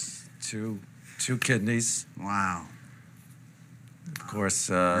choice. Two kidneys. Wow. Of course.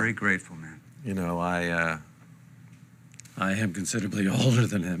 Very grateful, man. You know, I am considerably older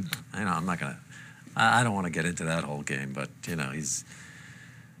than him. I know. I'm not gonna. I don't want to get into that whole game, but you know, it's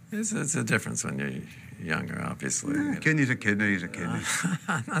a difference when you're younger, obviously. Yeah, kidney's a kidney. He's a kidney.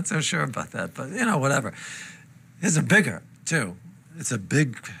 I'm not so sure about that, but you know, whatever. His are bigger too. It's a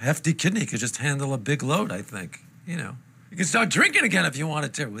big, hefty kidney. Could just handle a big load, I think. You know, you can start drinking again if you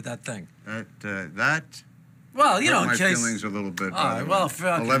wanted to with that thing. That. Well, you know, in my case. feelings a little bit. All right. Well, for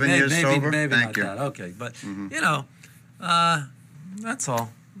 11 years sober. Maybe Thank not you. that. Okay, but you know, that's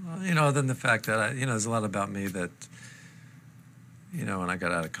all. You know, other than the fact that there's a lot about me that. You know, when I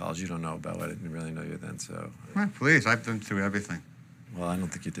got out of college, you don't know about. I didn't really know you then, so. Well, please, I've been through everything. Well, I don't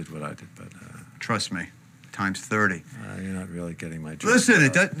think you did what I did, but. Trust me, times 30. You're not really getting my joke. Listen,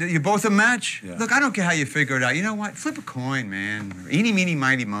 you're both a match. Yeah. Look, I don't care how you figure it out. You know what? Flip a coin, man. Eeny, meeny,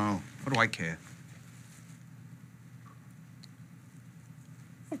 mighty, mo. What do I care?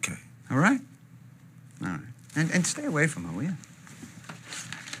 Okay. All right? All right. And stay away from her, will you?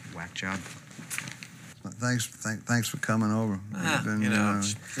 Whack job. Thanks for coming over.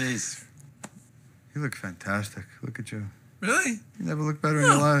 Please. You look fantastic. Look at you. Really? You never looked better in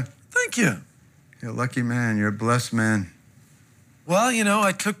your life. Thank you. You're a lucky man. You're a blessed man. Well, you know,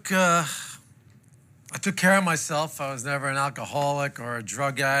 I took care of myself. I was never an alcoholic or a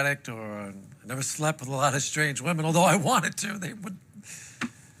drug addict, or I never slept with a lot of strange women, although I wanted to. They would,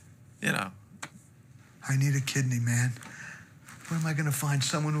 you know. I need a kidney, man. Where am I going to find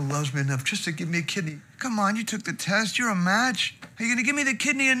someone who loves me enough just to give me a kidney? Come on, you took the test. You're a match. Are you going to give me the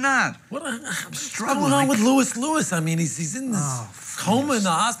kidney or not? I'm struggling. What's going on with Lewis? I mean, he's in this coma in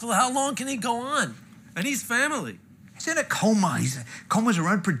the hospital. How long can he go on? And he's family. He's in a coma. Comas are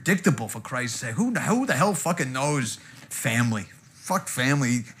unpredictable, for Christ's sake. Who the hell fucking knows family? Fuck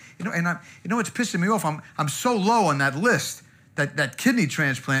family. You know, and you know what's pissing me off? I'm so low on that list, that kidney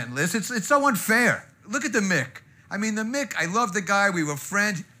transplant list. It's so unfair. Look at the Mick. I mean, the Mick, I love the guy. We were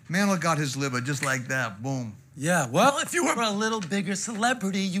friends. Mandel got his liver just like that. Boom. Yeah, well, if you were a little bigger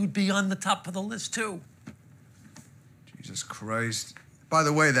celebrity, you'd be on the top of the list, too. Jesus Christ. By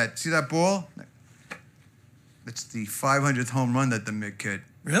the way, see that ball? It's the 500th home run that the Mick hit.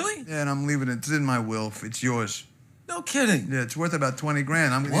 Really? Yeah, and I'm leaving it. It's in my will. It's yours. No kidding. Yeah, it's worth about 20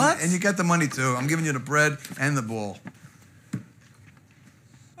 grand. What? And you get the money, too. I'm giving you the bread and the ball.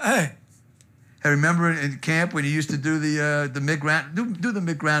 Hey. Hey, remember in camp when you used to do the Mick round? Do the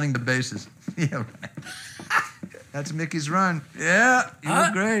Mick rounding the bases. Yeah, right. That's Mickey's run. Yeah, you were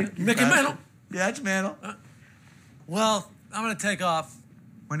great. Mickey Mantle? Yeah, it's Mantle. Well, I'm gonna take off.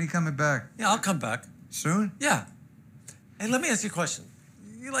 When are you coming back? Yeah, I'll come back. Soon? Yeah. Hey, let me ask you a question.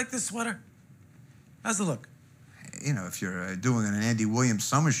 You like this sweater? How's it look? You know, if you're doing an Andy Williams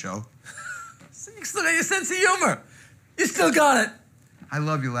summer show. You still got your sense of humor. You still got it. I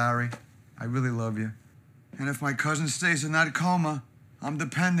love you, Larry. I really love you. And if my cousin stays in that coma, I'm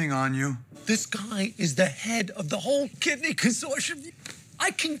depending on you. This guy is the head of the whole kidney consortium.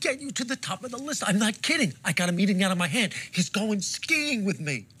 I can get you to the top of the list. I'm not kidding. I got a meeting out of my hand. He's going skiing with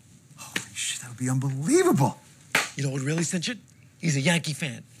me. Holy shit, that would be unbelievable. You know what really cinched it? He's a Yankee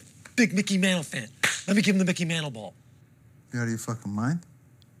fan. Big Mickey Mantle fan. Let me give him the Mickey Mantle ball. You out of your fucking mind?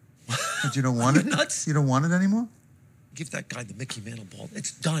 But you don't want it? Nuts? You don't want it anymore? Give that guy the Mickey Mantle ball.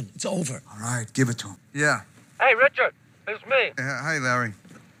 It's done. It's over. All right, give it to him. Yeah. Hey, Richard, it's me. Hi, Larry.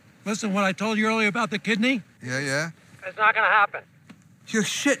 Listen, what I told you earlier about the kidney? Yeah? It's not gonna happen. You're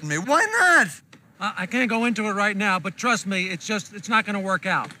shitting me. Why not? I can't go into it right now, but trust me, it's not gonna work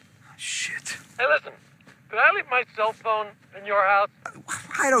out. Shit. Hey, listen, could I leave my cell phone in your house?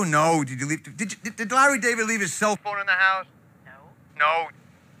 I don't know. Did Larry David leave his cell phone in the house? No.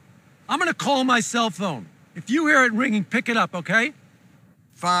 I'm gonna call my cell phone. If you hear it ringing, pick it up, okay?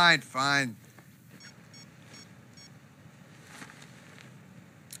 Fine.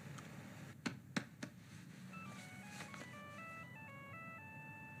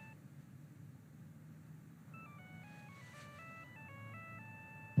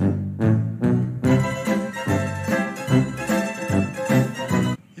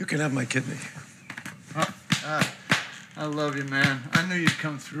 You can have my kidney. I love you, man. I knew you'd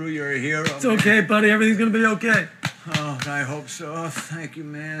come through. You're a hero. It's okay, buddy. Everything's gonna be okay. Oh, I hope so. Thank you,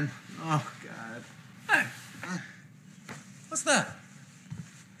 man. Oh, God. Hey. What's that?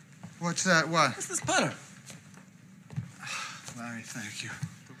 What's that? What? What's this putter? Larry, thank you.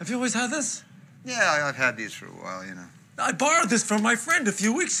 Have you always had this? Yeah, I've had these for a while, you know. I borrowed this from my friend a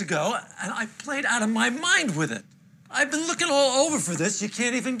few weeks ago, and I played out of my mind with it. I've been looking all over for this. You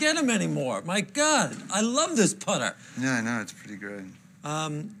can't even get them anymore. My God, I love this putter. Yeah, I know. It's pretty great.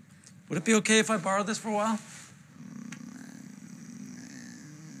 Would it be okay if I borrowed this for a while?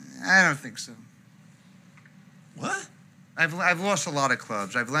 I don't think so. What? I've lost a lot of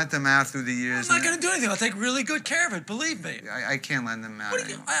clubs. I've lent them out through the years. I'm not going to do anything. I'll take really good care of it, believe me. I can't lend them out. What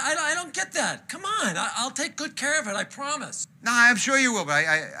do you, I don't get that. Come on. I'll take good care of it, I promise. No, I'm sure you will, but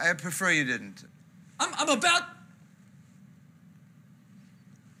I prefer you didn't. I'm about...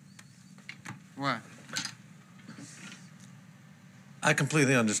 What? I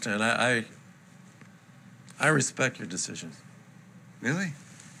completely understand. I respect your decision. Really?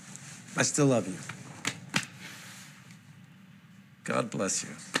 I still love you. God bless you.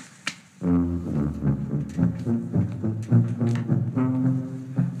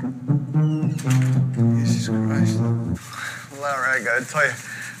 Jesus Christ. Larry, I gotta tell you,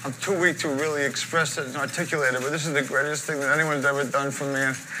 I'm too weak to really express it and articulate it, but this is the greatest thing that anyone's ever done for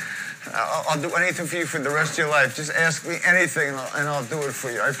me. I'll do anything for you for the rest of your life. Just ask me anything, and I'll do it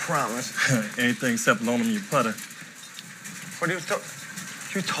for you. I promise. Anything except loan him your putter. What do you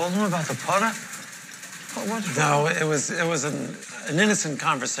You told him about the putter? No, it was an innocent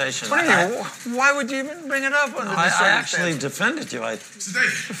conversation. Why would you even bring it up? I actually defended you.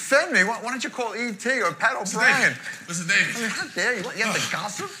 Defend me? Why don't you call E.T. or Pat O'Brien? Listen, David. I mean, how dare you? You have to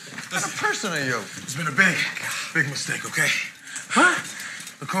gossip? What kind of person are you? It's been a big mistake, okay? Huh?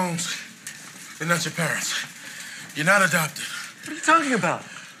 The Coens, they're not your parents. You're not adopted. What are you talking about?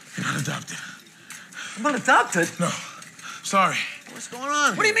 You're not adopted. I'm not adopted? No. Sorry. What's going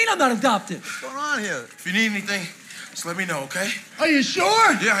on? What do you mean I'm not adopted? What's going on here? If you need anything, just let me know, okay? Are you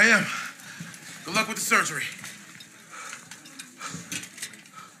sure? Yeah, I am. Good luck with the surgery.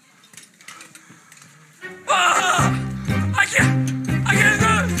 I can't do it!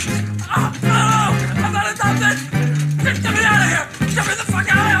 No! I'm not adopted! Get me out of here! Get me the fuck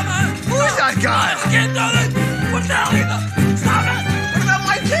out of here! Who is that guy? I can't do this! What the hell are you? Stop it! What about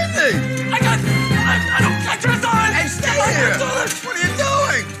my kidney? I can't do it! Hey, stay here! What are you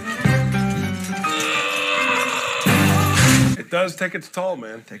doing? It does take its toll,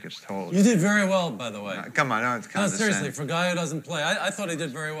 man. Take its toll. You did very well, by the way. Come on, no, it's kind of seriously, for a guy who doesn't play, I thought he did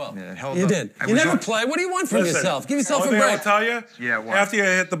very well. Yeah, it held you up. did. You never play. What do you want from yourself? Give yourself a One thing break. I'll tell you, what? after you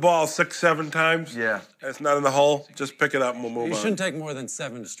hit the ball 6-7 times, yeah, and it's not in the hole, just pick it up and we'll move on. You shouldn't take more than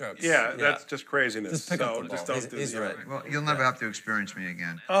 7 strokes. Yeah, that's just craziness. Just pick up the ball. Just don't do He's right. Well, you'll never have to experience me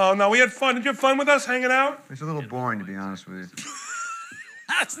again. Oh, no, we had fun. Did you have fun with us hanging out? It's a little boring, to be honest with you.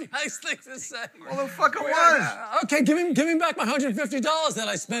 That's a nice thing to say. Well, the fuck it was. Okay, give me back my $150 that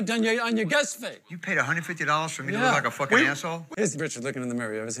I spent on your guest fee. You paid $150 for me to look like a fucking asshole? Here's Richard looking in the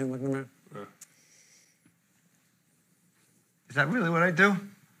mirror. You ever seen him look in the mirror? Is that really what I do?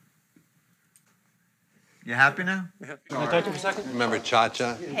 You happy now? Can I talk to you for a second? Remember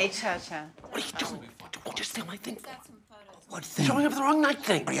Cha-Cha? Hey, Cha-Cha. What are you doing? Oh, just steal my thing. What thing? Showing up the wrong night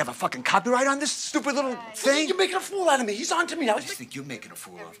thing. Do you have a fucking copyright on this stupid little thing? You're making a fool out of me. He's on to me now. What do you think you're making a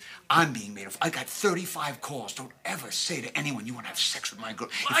fool of? I'm being made of. I got 35 calls. Don't ever say to anyone you want to have sex with my girl.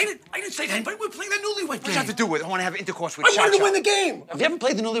 I didn't say to anybody. We're playing the newlywed game. What does that have to do with it? I want to have intercourse with I Cha-Cha. wanted to win the game. If you haven't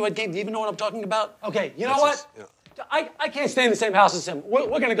played the newlywed game, do you even know what I'm talking about? Okay, you know what? I can't stay in the same house as him.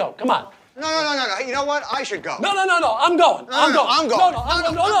 We're gonna go. Come on. No. You know what? I should go. No. I'm going. I'm going. I'm going.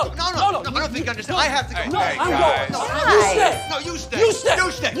 No. I don't think you understand. I have to go. No, I'm going. No, you stay. You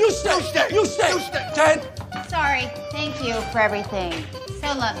stay. You stay. Ted. Sorry. Thank you for everything. So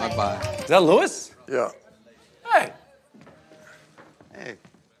lovely. Bye-bye. Is that Louis? Yeah. Hey. Hey.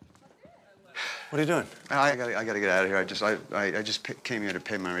 What are you doing? I gotta get out of here. I just came here to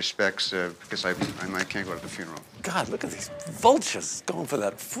pay my respects because I can't go to the funeral. God, look at these vultures going for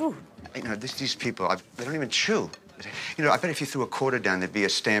that food. You know, these people, they don't even chew. You know, I bet if you threw a quarter down, there'd be a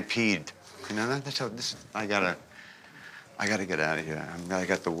stampede. You know, that's how this. I gotta get out of here. I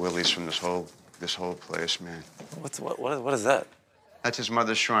got the willies from this whole place, man. What is that? That's his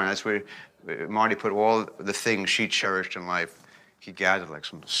mother's shrine. That's where Marty put all the things she cherished in life. He gathered like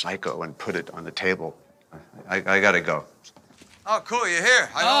some psycho and put it on the table. I gotta go. Oh, cool, you're here.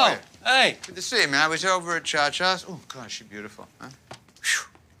 How are you? Hey. Good to see you, man. I was over at Cha-Cha's. Oh, God, she's beautiful. Huh? Whew.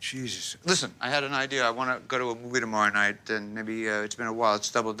 Jesus. Listen, I had an idea. I want to go to a movie tomorrow night, and maybe it's been a while. It's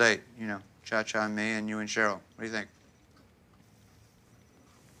a double date, you know. Cha-Cha and me and you and Cheryl. What do you think?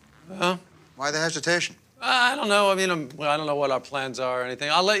 Huh? Why the hesitation? I don't know. I mean, I don't know what our plans are or anything.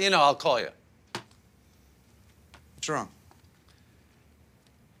 I'll let you know. I'll call you. What's wrong?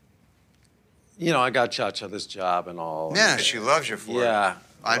 You know, I got Cha-Cha this job and all. Yeah, she loves you for it. Yeah.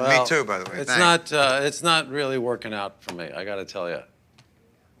 Me too, by the way. It's not really working out for me, I got to tell you.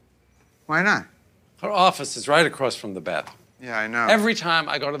 Why not? Her office is right across from the bathroom. Yeah, I know. Every time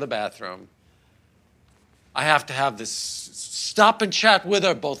I go to the bathroom, I have to have this stop and chat with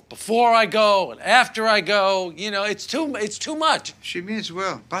her both before I go and after I go. You know, it's too much. She means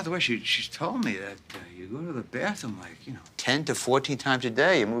well. By the way, she's told me that you go to the bathroom like, 10 to 14 times a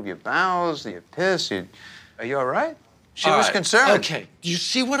day. You move your bowels, you piss, Are you all right? She was concerned. Okay, do you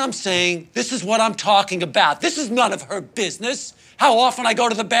see what I'm saying? This is what I'm talking about. This is none of her business. How often I go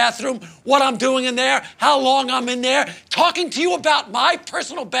to the bathroom, what I'm doing in there, how long I'm in there. Talking to you about my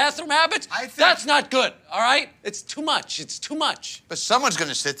personal bathroom habits, that's not good, all right? It's too much. It's too much. But someone's going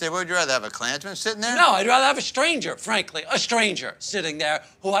to sit there. Would you rather have a Klansman sitting there? No, I'd rather have a stranger, frankly. A stranger sitting there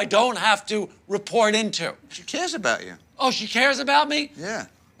who I don't have to report into. She cares about you. Oh, she cares about me? Yeah.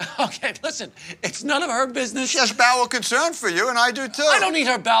 Okay, listen, it's none of her business. She has bowel concern for you, and I do too. I don't need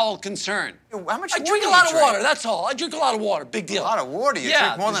her bowel concern. How much I drink a lot of water, that's all. I drink a lot of water, big deal. A lot of water? You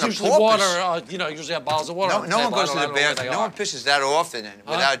drink more than a usually porpoise. Water, you usually have bottles of water. No one goes to the bathroom. No one pisses that often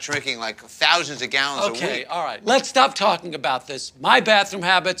without drinking like thousands of gallons a week. Okay, all right. Let's stop talking about this. My bathroom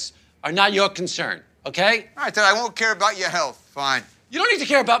habits are not your concern, okay? All right, then I won't care about your health. Fine. You don't need to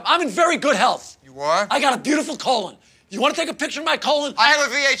care about. I'm in very good health. You are? I got a beautiful colon. You want to take a picture of my colon? I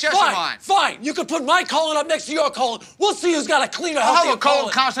have a VHS of mine. Fine. You can put my colon up next to your colon. We'll see who's got a cleaner, I'll healthier have a colon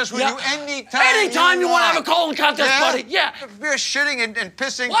contest with you anytime. Anytime you want to have a colon contest, buddy. Yeah. You're shitting and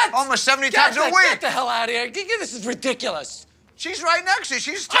pissing What? almost 70 times a week. Get the hell out of here. This is ridiculous. She's right next to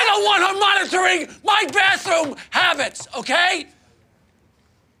you. I don't want her monitoring my bathroom habits, okay?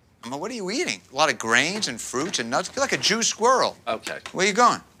 Mama, what are you eating? A lot of grains and fruits and nuts? You're like a Jew squirrel. Okay. Where you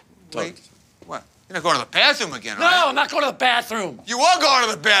going? What? You're not going to the bathroom again, right? No, I'm not going to the bathroom. You are going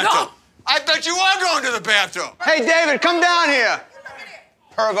to the bathroom. No. I bet you are going to the bathroom. Hey, David, come down here.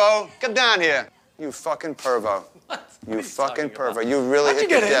 Pervo, come down here. You fucking pervo. What? You fucking pervo. You really hit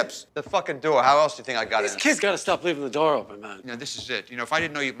the depths. The fucking door. How else do you think I got in? These kids got to stop leaving the door open, man. This is it. If I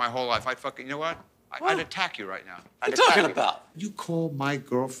didn't know you my whole life, I'd fucking, you know what? I'd attack you right now. What are you talking about? You call my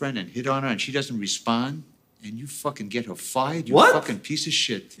girlfriend and hit on her and she doesn't respond, and you fucking get her fired? You What? fucking piece of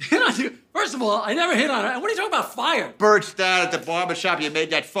shit. First of all, I never hit on her. And what are you talking about, fired? Bert's dad at the barbershop, you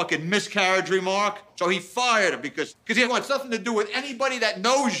made that fucking miscarriage remark, so he fired her because he wants nothing to do with anybody that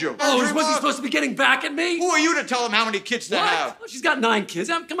knows you. Oh, was he supposed to be getting back at me? Who are you to tell him how many kids to have? Well, she's got 9 kids.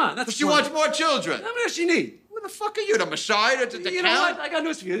 Come on, that's But she wants more children. How many does she need? What the fuck are you, the Messiah? You know what? I got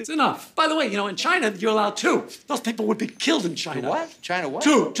news for you. It's enough. By the way, in China, you're allowed 2. Those people would be killed in China. What? China what?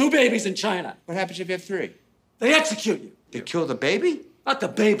 2 babies in China. What happens if you have 3? They execute you. They kill the baby? Not the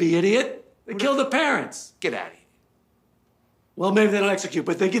baby, idiot. They killed the parents. Get out of here. Well, maybe they don't execute,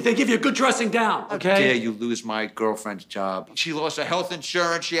 but they give you a good dressing down, okay? How dare you lose my girlfriend's job? She lost her health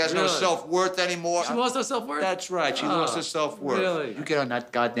insurance. She has no Really? self-worth anymore. She lost her self-worth? That's right. She lost her self-worth. Really? You get on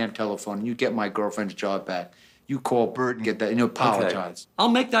that goddamn telephone and you get my girlfriend's job back. You call Bert and get that and you apologize. Okay. I'll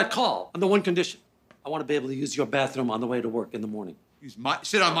make that call on the one condition. I want to be able to use your bathroom on the way to work in the morning.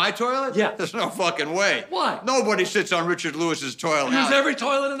 Sit on my toilet? Yeah. There's no fucking way. Why? Nobody sits on Richard Lewis's toilet. Use every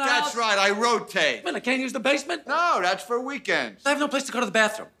toilet in the house? That's right. I rotate. Man, I can't use the basement? No, that's for weekends. I have no place to go to the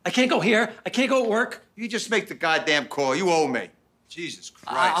bathroom. I can't go here. I can't go at work. You just make the goddamn call. You owe me. Jesus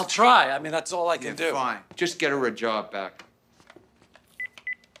Christ. I'll try. I mean, that's all I can do. Fine. Just get her a job back.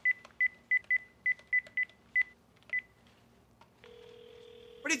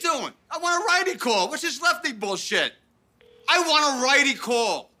 What are you doing? I want a righty call. What's this lefty bullshit? I want a righty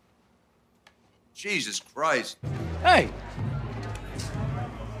call. Jesus Christ. Hey.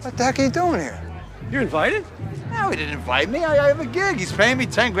 What the heck are you doing here? You're invited? No, he didn't invite me. I have a gig. He's paying me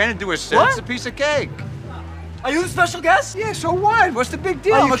 10 grand to do a set. What? It's a piece of cake. Are you the special guest? Yeah, so what? What's the big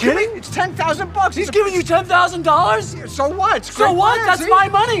deal? Are you kidding? It's $10,000. He's giving you $10,000? Yeah, so what? It's So great what? plans, That's see? my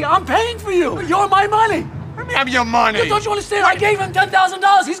money. I'm paying for you. You're my money. Let me have your money. Don't you understand? I gave him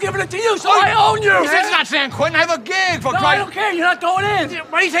 $10,000. He's giving it to you, so I own you. This is not San Quentin. I have a gig for No, I don't care. You're not going in.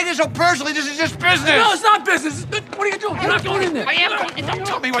 Why are you taking it so personally? This is just business. No, it's not business. What are you doing? You're not going in there. I am going. Don't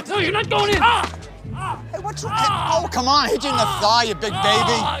tell me what. No, you're not going in. Hey, what's wrong? Oh, come on. Hit you in the thigh, you big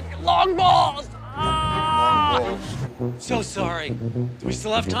baby. Long balls. So sorry. Do we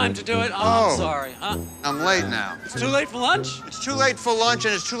still have time to do it? Oh, I'm sorry, huh? I'm late now. It's too late for lunch? It's too late for lunch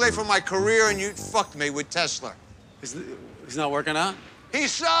and it's too late for my career, and you fucked me with Tesla. He's not working out? He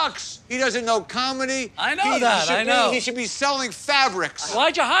sucks. He doesn't know comedy. I know that. I know. He should be selling fabrics.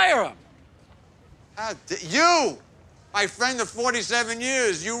 Why'd you hire him? You, my friend of 47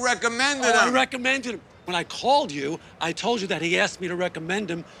 years, you recommended him. I recommended him. When I called you, I told you that he asked me to recommend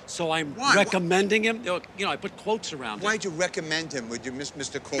him, so I'm recommending him. You know, I put quotes around it. Why'd you recommend him? Would you miss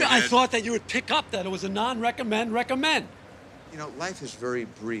Mr. Colehead? I thought that you would pick up that it was a non-recommend. You know, life is very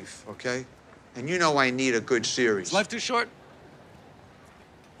brief, okay? And you know I need a good series. Is life too short?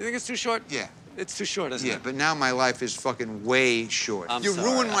 You think it's too short? Yeah. It's too short, isn't it? Yeah, but now my life is fucking way short. You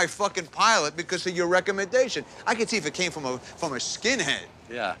sorry. ruined my fucking pilot because of your recommendation. I could see if it came from a skinhead.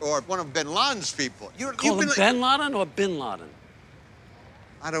 Yeah. Or one of Bin Laden's people. Call him Ben Laden or Bin Laden?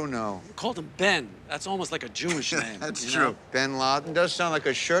 I don't know. You called him Ben. That's almost like a Jewish name. That's you true. know? Bin Laden does sound like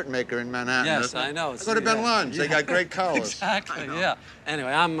a shirt maker in Manhattan. Yes, I know. Go to Ben Laden's. They got great colors. Exactly. Yeah.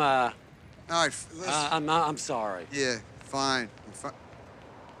 Anyway, I'm. All right. I'm sorry. Yeah. Fine.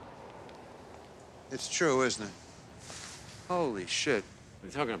 It's true, isn't it? Holy shit. What are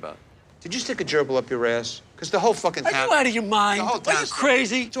you talking about? Did you stick a gerbil up your ass? Because the whole fucking Are town... you out of your mind? The whole Are you town's...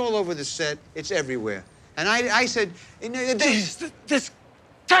 crazy? It's all over the set. It's everywhere. And I said... This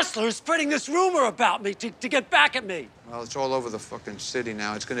Tesla is spreading this rumor about me to get back at me. Well, it's all over the fucking city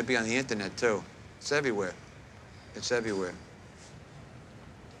now. It's going to be on the internet, too. It's everywhere. It's everywhere.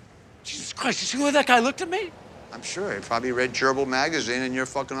 Jesus Christ, you see where that guy looked at me? I'm sure. He probably read Gerbil magazine and you're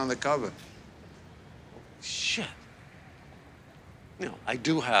fucking on the cover. Shit. You know, I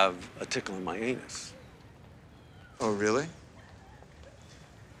do have a tickle in my anus. Oh, really?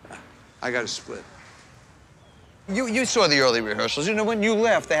 I got a split. You saw the early rehearsals. You know, when you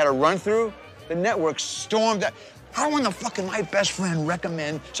left, they had a run-through. The network stormed out. How in the fucking my best friend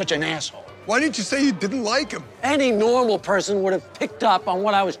recommend such an asshole? Why didn't you say you didn't like him? Any normal person would have picked up on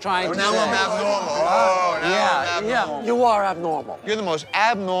what I was trying to say. Now I'm abnormal. Oh, now I'm abnormal. Yeah, you are abnormal. You're the most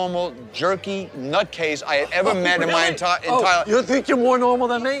abnormal, jerky nutcase I had ever met in my entire... You think you're more normal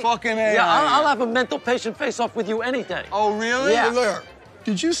than me? Fucking A. Yeah, I'll have a mental patient face-off with you any day. Oh, really? Yeah. Hey, Lair,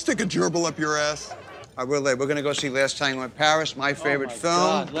 did you stick a gerbil up your ass? I will. We're going to go see Last Tango in Paris, my favorite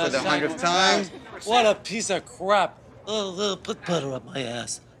film, for the 100th time. What a piece of crap. Oh, put butter up my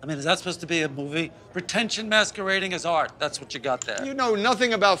ass. I mean, is that supposed to be a movie? Pretension masquerading as art. That's what you got there. You know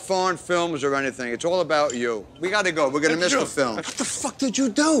nothing about foreign films or anything. It's all about you. We got to go. We're going to miss the film. What the fuck did you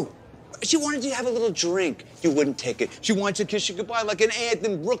do? She wanted you to have a little drink. You wouldn't take it. She wants to kiss you goodbye like an aunt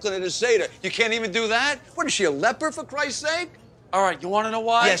in Brooklyn at a Seder. You can't even do that? What, is she a leper, for Christ's sake? All right, you want to know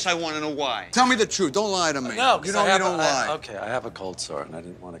why? Yes, I want to know why. Tell me the truth. Don't lie to me. No, you don't lie. Okay, I have a cold sore, and I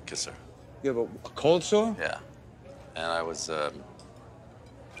didn't want to kiss her. You have a cold sore? Yeah. And I was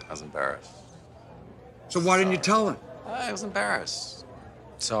embarrassed. So why didn't you tell her? I was embarrassed.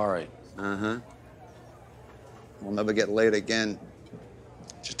 Sorry. Uh-huh. We'll never get laid again.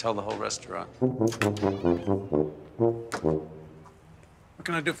 Should tell the whole restaurant. What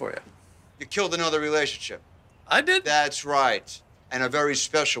can I do for you? You killed another relationship. I did? That's right. and a very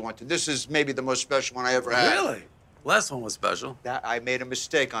special one. This is maybe the most special one I ever had. Really? Last one was special. I made a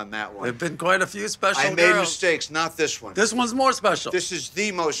mistake on that one. There've been quite a few special I made mistakes, not this one. This one's more special. This is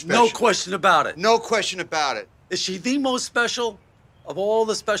the most special. No question about it. No question about it. Is she the most special of all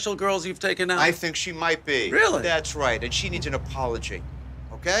the special girls you've taken out? I think she might be. Really? That's right, and she needs an apology.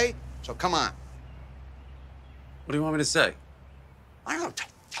 Okay? So come on. What do you want me to say? I don't know.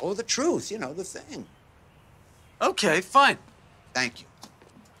 Tell her the truth. You know, the thing. Okay, fine. Thank you.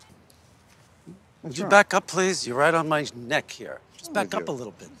 Would you back up, please? You're right on my neck here. Just back up a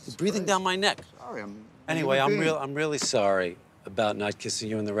little bit. You're breathing down my neck. Sorry, Anyway, I'm really sorry about not kissing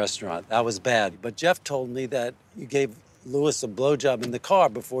you in the restaurant. That was bad. But Jeff told me that you gave Louis a blowjob in the car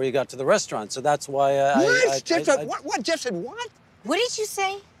before you got to the restaurant, so that's why What? Jeff said what? What did you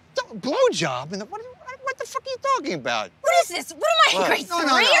say? Blowjob? What the fuck are you talking about? What is this? What am I, in grade 3 or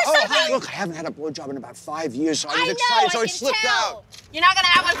something? Look, I haven't had a blowjob in about 5 years, so I was know, excited, so I it can slipped tell. out. You're not gonna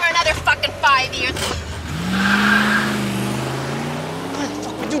have one for another fucking 5 years. Why the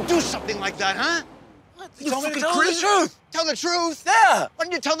fuck would you do something like that, huh? You told me to tell the truth. Tell the truth? Yeah. Why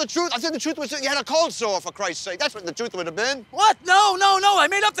didn't you tell the truth? I said the truth was that you had a cold sore, for Christ's sake. That's what the truth would have been. What? No. I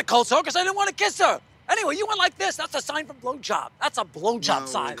made up the cold sore because I didn't want to kiss her. Anyway, you went like this. That's a sign for blowjob. That's a blowjob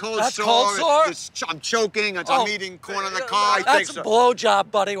sign. That's cold sore. I'm choking. I'm eating corn in the car. That's a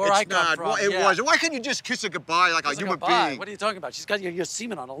blowjob, buddy, where I come from. Well, it was. Why can't you just kiss her goodbye like a human being? What are you talking about? She's got your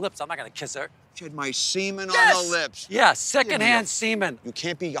semen on her lips. I'm not going to kiss her. She had my semen on her lips. Yeah, secondhand semen. You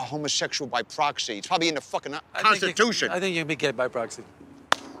can't be a homosexual by proxy. It's probably in the fucking Constitution. I think you can be gay by proxy.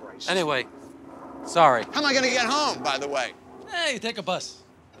 Anyway, sorry. How am I going to get home, by the way? Hey, you take a bus.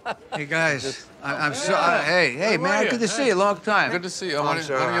 Hey, guys. I'm so... hey, man. Good to see you. Long time. Good to see you. What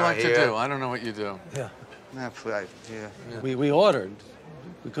do you like to do? I don't know what you do. Yeah. Yeah. We ordered.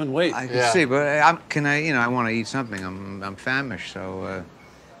 We couldn't wait. I can see, but I want to eat something. I'm famished, so,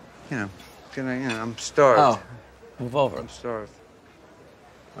 I'm starved. Oh, move over. I'm starved.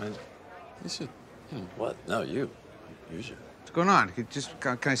 You should. What? No, you. You should. What's going on?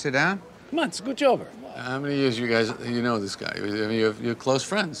 Can I sit down? Come on, scooch over. How many years you know this guy? I mean, you're close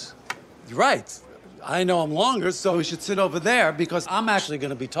friends. You're right. I know him longer, so he should sit over there because I'm actually going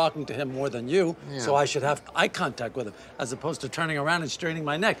to be talking to him more than you, so I should have eye contact with him as opposed to turning around and straightening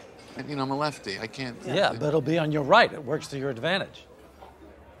my neck. You know, I'm a lefty. I can't... Yeah, but it'll be on your right. It works to your advantage.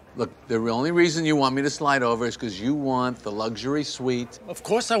 Look, the only reason you want me to slide over is because you want the luxury suite. Of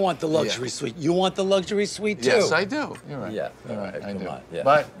course I want the luxury suite. You want the luxury suite, too? Yes, I do. You're right. Yeah, all right, I do. Yeah.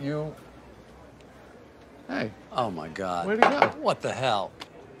 But you... Hey. Oh, my God. Where'd he go? What the hell?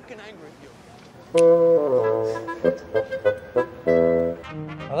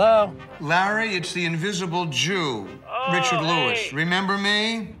 Hello? Larry, it's the Invisible Jew, Richard Lewis. Remember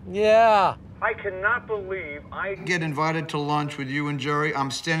me? Yeah. I cannot believe I get invited to lunch with you and Jerry.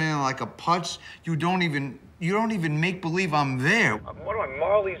 I'm standing there like a putz. You don't even make believe I'm there. What am I,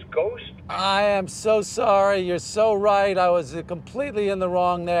 Marley's ghost? I am so sorry. You're so right. I was completely in the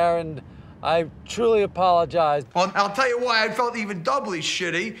wrong there, and I truly apologize. Well, I'll tell you why I felt even doubly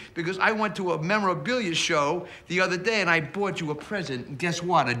shitty, because I went to a memorabilia show the other day and I bought you a present. And guess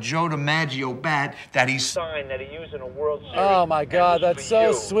what? A Joe DiMaggio bat that he signed that he used in a World Series. Oh, my God, that's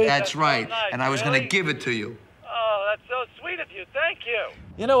so sweet. That's right. And I was going to give it to you. Oh, that's so sweet of you. Thank you.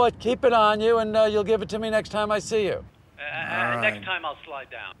 You know what? Keep it on you, and you'll give it to me next time I see you. Next time I'll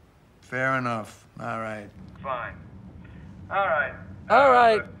slide down. Fair enough. All right. Fine. All right. All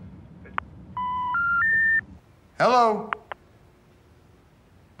right. Hello?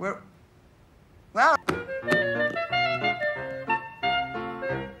 Where? Wow.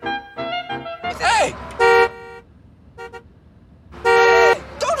 Hey!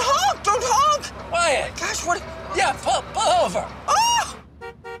 Don't honk! Don't honk! Quiet! Gosh, what? Yeah, pull over. Oh!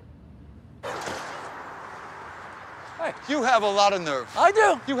 Hey. You have a lot of nerve. I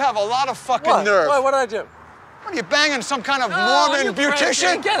do. You have a lot of fucking nerve. What did I do? What are you banging some kind of Oh, Mormon you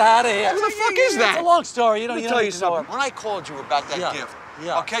beautician? crazy. Get out of here. Who the fuck is that? It's a long story. You don't Let me you tell don't you need to know something. When I called you about that gift,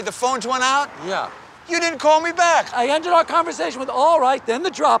 Yeah. okay, the phones went out. Yeah. You didn't call me back. I ended our conversation with all right, then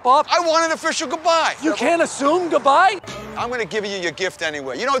the drop-off. I want an official goodbye. You can't assume goodbye? I'm going to give you your gift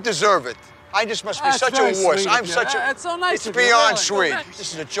anyway. You don't deserve it. I just must be That's such very a wuss. sweet I'm of you. such a... That's so nice It's of you, beyond really. sweet.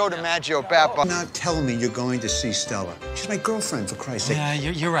 This is a Joe DiMaggio bat. Now tell me you're going to see Stella. She's my girlfriend, for Christ's sake. Yeah,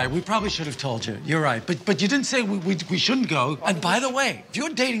 you're right. We probably should have told you. You're right. But you didn't say we shouldn't go. And by the way, if you're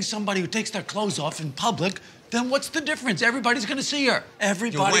dating somebody who takes their clothes off in public, then what's the difference? Everybody's going to see her.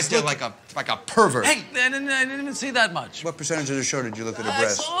 You went there like a pervert. Hey, I didn't even see that much. What percentage of the show did you look at her I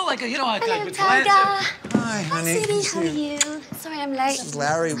breasts? saw like a, I Hello, would Tada. Hi, honey. Hi, sweetie. How are you? Sorry, I'm late. This is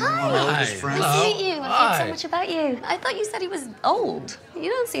Larry, one of my oldest friends. Nice to meet you. I've heard so much about you. I thought you said he was old. You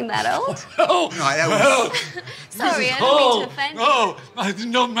don't seem that old. Oh, No, that was... Sorry, I don't mean to offend you. Oh, I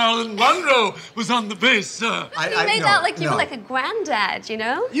didn't know Marilyn Monroe was on the base, sir. You made that like you were like a granddad, you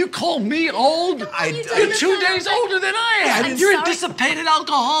know? You call me old? You're 2 days older than I am. I'm You're sorry. a dissipated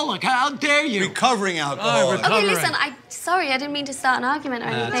alcoholic. How dare you? Recovering alcoholic. Okay, listen, sorry, I didn't mean to start an argument or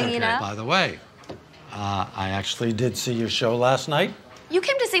anything, That's okay. you know? By the way, I actually did see your show last night. You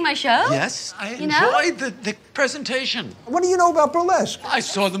came to see my show? Yes, I You know? enjoyed the presentation. What do you know about burlesque? I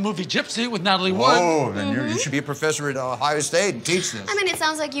saw the movie Gypsy with Natalie Wood. Oh, then you should be a professor at Ohio State and teach this. I mean, it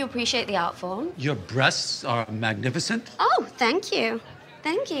sounds like you appreciate the art form. Your breasts are magnificent. Oh, thank you.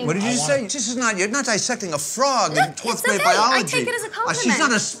 Thank you. What did you say? This is not, you're not dissecting a frog in 12th grade okay. biology. I take it as a compliment. She's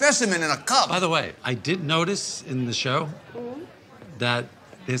not a specimen in a cup. By the way, I did notice in the show that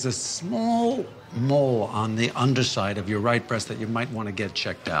there's a small mole on the underside of your right breast that you might want to get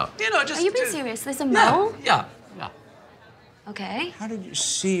checked out. You know, just... Are you being serious? There's a mole? Yeah. Okay. How did you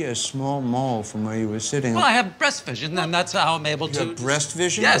see a small mole from where you were sitting? Well, I have breast vision, and that's how I'm able You to... have breast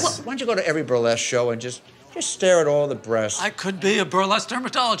vision? Yes. Why don't you go to every burlesque show and just stare at all the breasts? I could be a burlesque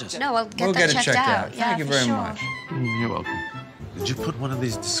dermatologist. No, I'll get We'll that get it checked checked out. out. Yeah, Thank you for very sure. much. You're welcome. Did you put one of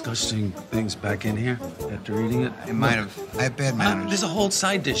these disgusting things back in here after eating it? I might have. I have bad manners. There's a whole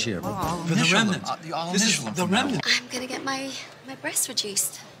side dish here for the remnants. This is the remnants. I'm gonna get my breasts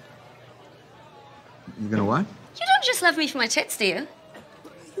reduced. You gonna what? You don't just love me for my tits, do you?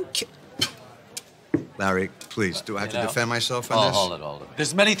 Larry, please, do I have to defend myself on Oh, this? hold it.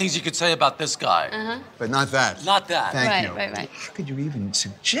 There's many things you could say about this guy. Uh-huh. But not that. Not that. Thank you. Right. How could you even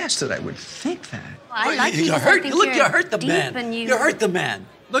suggest that I would think that? Well, I like you. You because I hurt. think Look, you're you hurt the deep man. and You hurt the man.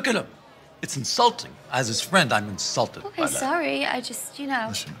 Look at him. It's insulting. As his friend, I'm insulted Okay, by that. sorry. I just, you know.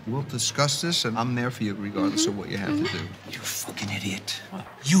 Listen, we'll discuss this, and I'm there for you regardless of what you have to do. You fucking idiot.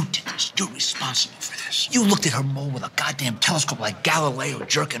 You did this. You're responsible for this. You looked at her mole with a goddamn telescope like Galileo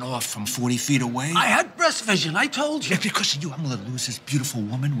jerking off from 40 feet away. I had breast vision. I told you. Yeah, because of you, I'm gonna lose this beautiful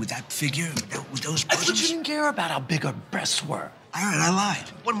woman with that figure, with those But you bosoms. didn't care about how big her breasts were. All right, I lied.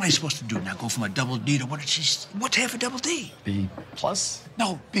 What am I supposed to do now? Go from a double D to what's half a double D? B plus?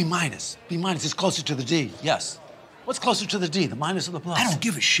 No, B minus. B minus is closer to the D, yes. What's closer to the D, the minus or the plus? I don't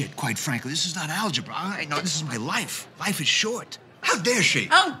give a shit, quite frankly. This is not algebra. I know this is my life. Life is short. How dare she?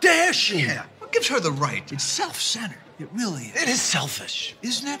 How dare she? Yeah. What gives her the right? It's self-centered. It really is. It is selfish.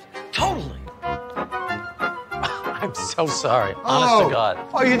 Isn't it? Totally. I'm so sorry, honest to God.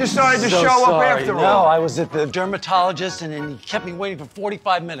 Oh, you decided to So show sorry. up after No, all. I was at the dermatologist, and then he kept me waiting for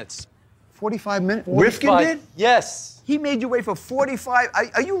 45 minutes. 45 minutes? 45 Rifkin did? Yes. He made you wait for 45?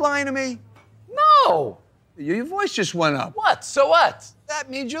 Are you lying to me? No. Your voice just went up. What? So what? That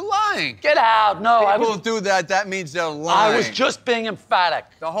means you're lying. Get out. No, I People was... do that. That means they're lying. I was just being emphatic.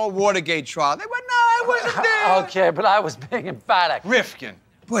 The whole Watergate trial. They went, no, I wasn't there. Okay, but I was being emphatic. Rifkin.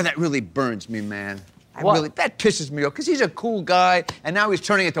 Boy, that really burns me, man. What? That pisses me off, because he's a cool guy, and now he's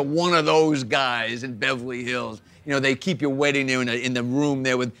turning into one of those guys in Beverly Hills. You know, they keep you waiting there in the room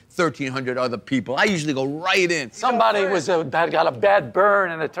there with 1,300 other people. I usually go right in. Somebody had got a bad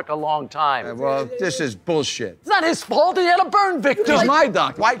burn, and it took a long time. Well, this is bullshit. It's not his fault. He had a burn victim. He's my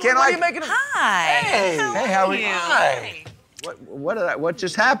doctor. Why can't Why I? are you making it? Hi. Hey. How are you? Hi. What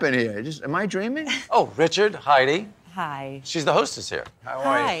just happened here? Am I dreaming? Oh, Richard, Heidi. Hi. She's the hostess here. How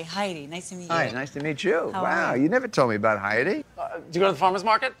are you? Hi, Heidi. Nice to meet you. Hi, nice to meet you. How Wow, are you? you never told me about Heidi. Did you go to the farmer's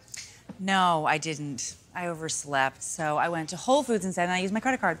market? No, I didn't. I overslept, so I went to Whole Foods instead, and I used my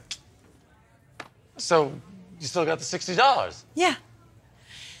credit card. So you still got the $60? Yeah.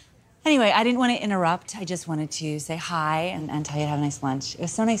 Anyway, I didn't want to interrupt. I just wanted to say hi and tell you to have a nice lunch. It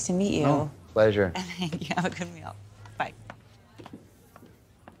was so nice to meet you. Oh, pleasure. And thank you. Have a good meal. Bye.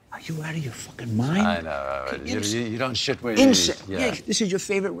 Are you out of your fucking mind? I know. You don't shit where you Insane. eat. Yeah, this is your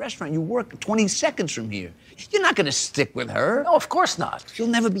favorite restaurant. You work 20 seconds from here. You're not going to stick with her. No, of course not. You'll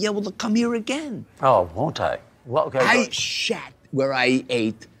never be able to come here again. Oh, won't I? Well, okay. I shat where I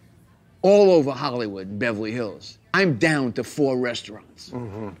ate all over Hollywood and Beverly Hills. I'm down to 4 restaurants.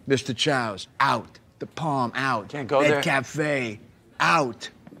 Mr. Chow's, out. The Palm, out. Can't go Ed there. Cafe, out.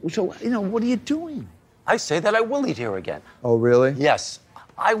 So, what are you doing? I say that I will eat here again. Oh, really? Yes,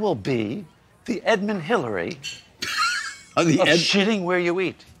 I will be the Edmund Hillary Oh, of shitting where you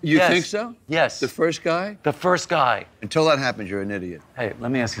eat. You Yes. think so? Yes. The first guy? The first guy. Until that happens, you're an idiot. Hey,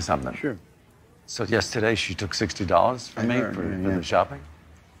 let me ask you something. Sure. So yesterday she took $60 from me heard, for yeah. the shopping,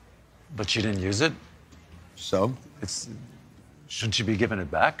 but she didn't use it. So? Shouldn't she be giving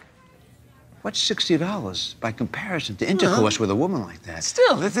it back? What's $60 by comparison to intercourse with a woman like that?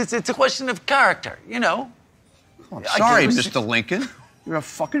 Still, it's a question of character, you know. I'm sorry, Mr. Lincoln. You're a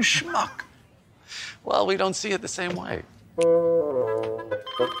fucking schmuck. Well, we don't see it the same way.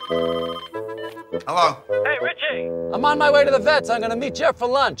 Hello? Hey, Richie! I'm on my way to the vets. I'm gonna meet Jeff for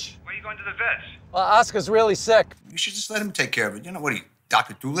lunch. Where are you going to the vets? Well, Oscar's really sick. You should just let him take care of it. You know, what are you,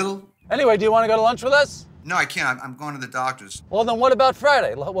 Dr. Doolittle? Anyway, do you want to go to lunch with us? No, I can't. I'm going to the doctor's. Well, then what about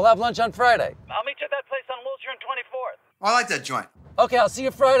Friday? We'll have lunch on Friday. I'll meet you at that place on Wilshire and 24th. Oh, I like that joint. Okay, I'll see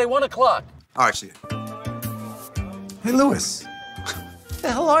you Friday, 1 o'clock. All right, see you. Hey, Louis. What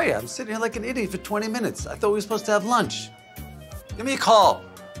the hell are you? I'm sitting here like an idiot for 20 minutes. I thought we were supposed to have lunch. Give me a call.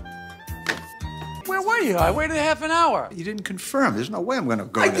 Where were you? I waited half an hour. You didn't confirm. There's no way I'm going to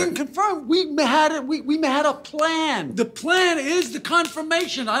go I there. didn't confirm. We had a plan. The plan is the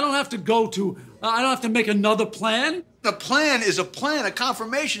confirmation. I don't have to go to. I don't have to make another plan. The plan is a plan. A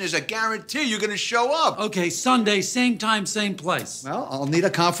confirmation is a guarantee you're going to show up. Okay, Sunday, same time, same place. Well, I'll need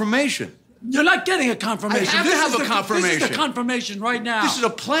a confirmation. You're not getting a confirmation. I have to have a confirmation. This is the confirmation right now. This is a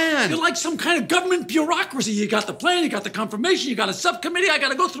plan. You're like some kind of government bureaucracy. You got the plan, you got the confirmation, you got a subcommittee. I got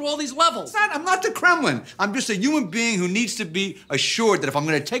to go through all these levels. I'm not the Kremlin. I'm just a human being who needs to be assured that if I'm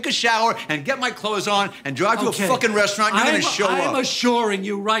going to take a shower and get my clothes on and drive to a fucking restaurant, you're going to show up. I'm assuring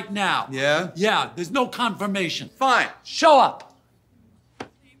you right now. Yeah? Yeah, there's no confirmation. Fine. Show up.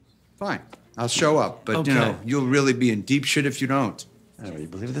 Fine. I'll show up. But, you know, you'll really be in deep shit if you don't. Oh, you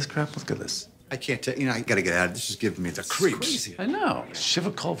believe this crap? Look at this. I can't tell you. I got to get out of this. This is giving me the creeps. Crazy. I know. Shiver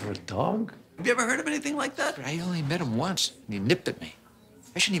cold for a dog? Have you ever heard of anything like that? I only met him once, and he nipped at me.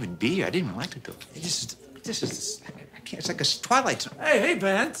 I shouldn't even be here. I didn't even like to do it. This is, I can't, it's like a Twilight Zone. Hey,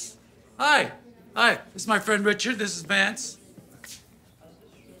 Vance. Hi. This is my friend Richard. This is Vance.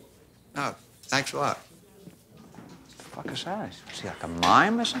 Oh, thanks a lot. What the fuck is that? Is he like a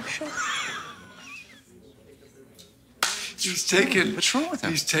mime or some shit? He's taken. What's wrong with him?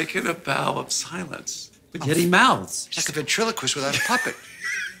 He's taken a bow of silence. But yet he mouths. He's like a ventriloquist without a puppet.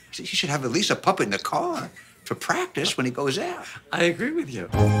 He should have at least a puppet in the car for practice when he goes out. I agree with you.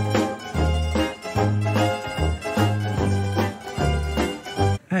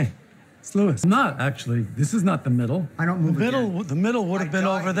 Hey, it's Louis. Not actually. This is not the middle. I don't move again. The middle would have been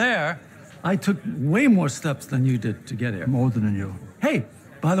over there. I took way more steps than you did to get here. I'm older than you. Hey,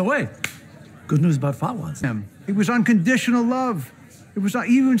 by the way, good news about Fawaz. It was unconditional love. It was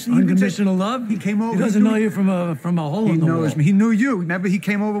even unconditional love. He came over. He doesn't know you from a hole in the wall. He knows me. He knew you. Remember, he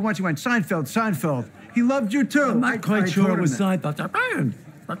came over once. He went Seinfeld. He loved you too. I'm not quite sure it was Seinfeld.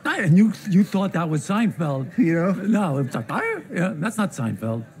 And you thought that was Seinfeld. You know? No, it was yeah, that's not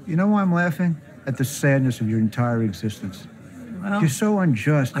Seinfeld. You know why I'm laughing? At the sadness of your entire existence. Well, you're so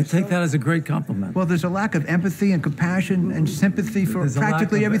unjust. I take that as a great compliment. Well, there's a lack of empathy and compassion and sympathy for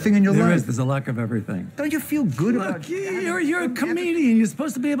practically everything in your life. There's a lack of everything. Don't you feel good about it? You're a comedian. You're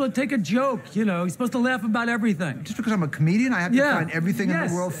supposed to be able to take a joke. You know, you're supposed to laugh about everything. Just because I'm a comedian, I have to find everything in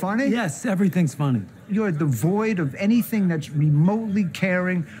the world funny? Yes, everything's funny. You're devoid of anything that's remotely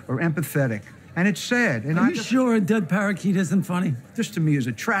caring or empathetic. And it's sad. And Are you sure a dead parakeet isn't funny? This to me is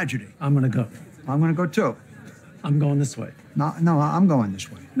a tragedy. I'm going to go. I'm going to go too. I'm going this way. No, I'm going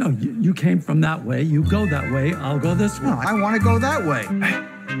this way. No, you came from that way. You go that way. I'll go this way. No, I want to go that way. Hey.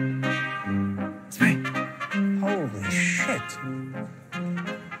 It's me. Holy shit.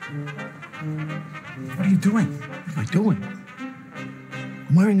 What are you doing? What am I doing?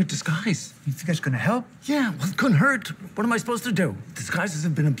 I'm wearing a disguise. You think that's going to help? Yeah, well, it couldn't hurt. What am I supposed to do? Disguises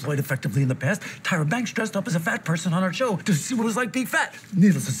have been employed effectively in the past. Tyra Banks dressed up as a fat person on our show to see what it was like being fat.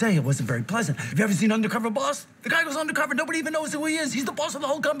 Needless to say, it wasn't very pleasant. Have you ever seen Undercover Boss? The guy goes undercover. Nobody even knows who he is. He's the boss of the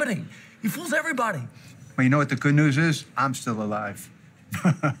whole company. He fools everybody. Well, you know what the good news is? I'm still alive.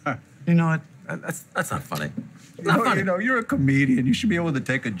 You know what? That's not funny. Not funny. You know, you're a comedian. You should be able to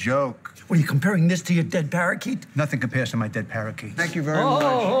take a joke. Were you comparing this to your dead parakeet? Nothing compares to my dead parakeet. Thank you very much.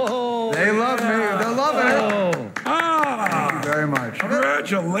 They love me. They're loving it. Thank you very much.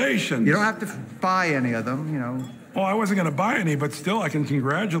 Congratulations. You don't have to buy any of them, you know. Oh, I wasn't going to buy any, but still, I can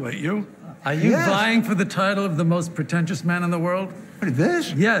congratulate you. Are you vying for the title of the most pretentious man in the world? What,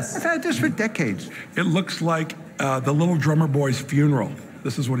 this? Yes. I've had this for decades. It looks like the little drummer boy's funeral.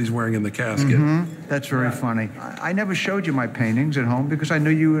 This is what he's wearing in the casket. Mm-hmm. That's very funny. I never showed you my paintings at home because I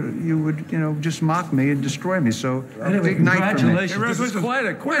knew you would, you know, just mock me and destroy me. So anyway, big night for me. This is quite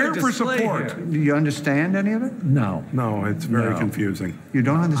a display here. Do you understand any of it? No. No, it's very confusing. You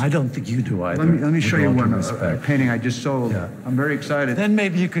don't understand? I don't think you do either. Let me show you one a painting I just sold. Yeah. I'm very excited. Then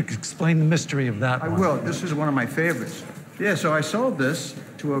maybe you could explain the mystery of that one. I will. This is one of my favorites. Yeah, so I sold this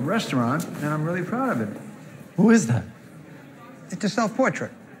to a restaurant, and I'm really proud of it. Who is that? It's a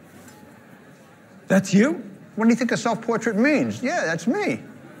self-portrait. That's you? What do you think a self-portrait means? Yeah, that's me.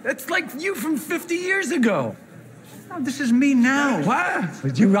 That's like you from 50 years ago. No, this is me now.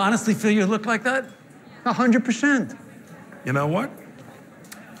 What? Do you honestly feel you look like that? 100%. You know what?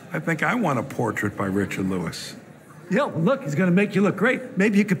 I think I want a portrait by Richard Lewis. Yo, look, he's gonna make you look great.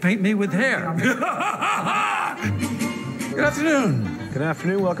 Maybe you could paint me with hair. Good afternoon. Good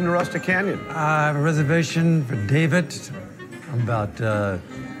afternoon. Welcome to Rustic Canyon. I have a reservation for David. I'm about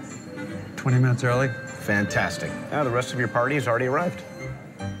 20 minutes early. Fantastic. Now the rest of your party has already arrived.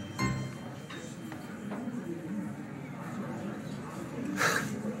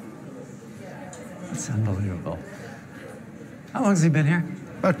 That's unbelievable. How long has he been here?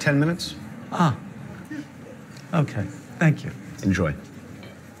 About 10 minutes. Ah. Okay. Thank you. Enjoy.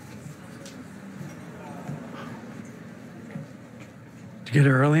 Did you get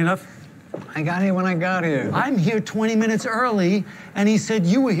here early enough? I got here when I got here. I'm here 20 minutes early, and he said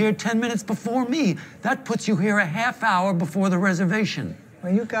you were here 10 minutes before me. That puts you here a half hour before the reservation.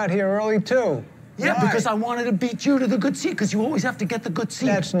 Well, you got here early, too. Yeah, Why? because I wanted to beat you to the good seat, because you always have to get the good seat.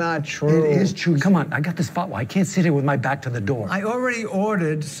 That's not true. It is true. Come on, I got this fatwa. I can't sit here with my back to the door. I already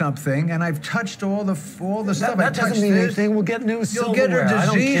ordered something, and I've touched all the stuff. That doesn't mean anything. We'll get new silverware. You'll get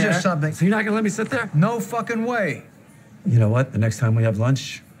a disease or something. So you're not going to let me sit there? No fucking way. You know what? The next time we have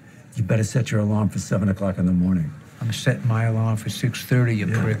lunch, you better set your alarm for 7 o'clock in the morning. I'm setting my alarm for 6:30, you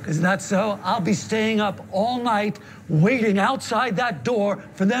prick. Isn't that so? I'll be staying up all night waiting outside that door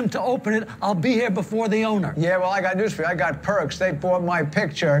for them to open it. I'll be here before the owner. Yeah, well, I got news for you. I got perks. They bought my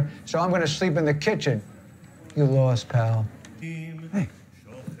picture, so I'm going to sleep in the kitchen. You lost, pal. Hey,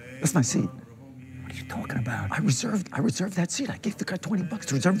 that's my seat. What are you talking about? I reserved that seat. I gave the guy $20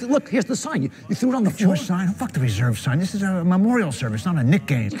 to reserve it. Look, here's the sign. You threw it on the floor. Your sign? Fuck the reserve sign. This is a memorial service, not a Knick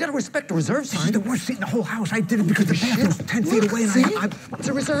game. You gotta respect the reserve sign. This is the worst seat in the whole house. I did it because the bathroom's 10 feet away. And it's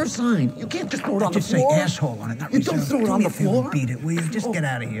a reserve sign. You can't just throw it on the floor. Just say asshole on it, not reserve. You don't throw it on the floor. Beat it, will you? Just get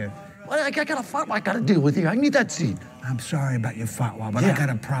out of here. Well, I got a fatwa I gotta deal with here. I need that seat. I'm sorry about your fatwa, but I got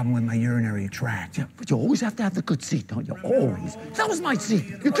a problem with my urinary tract. Yeah, but you always have to have the good seat, don't you? Always. That was my seat.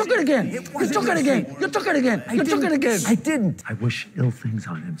 You took it again. You took it again. You took it again. You took it again. I didn't. I wish ill things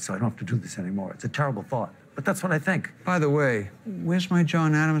on him so I don't have to do this anymore. It's a terrible thought, but that's what I think. By the way, where's my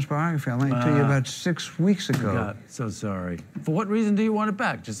John Adams biography? I lent it to you about 6 weeks ago. God, so sorry. For what reason do you want it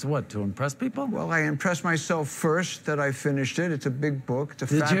back? Just what, to impress people? Well, I impressed myself first that I finished it. It's a big book. It's a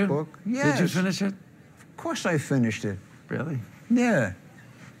fat book. Yes. Did you finish it? Of course I finished it. Really? Yeah.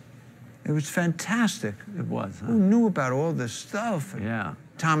 It was fantastic. It was, huh? Who knew about all this stuff? Yeah.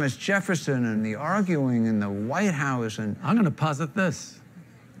 Thomas Jefferson and the arguing in the White House and... I'm going to posit this.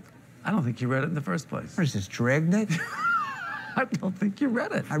 I don't think you read it in the first place. What is this, Dragnet? I don't think you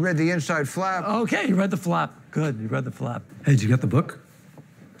read it. I read the inside flap. Okay, you read the flap. Good, you read the flap. Hey, did you get the book?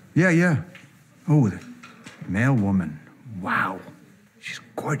 Yeah. Oh, the mail woman. Wow. She's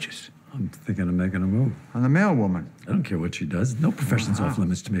gorgeous. I'm thinking of making a move. On the mail woman? I don't care what she does. No profession's off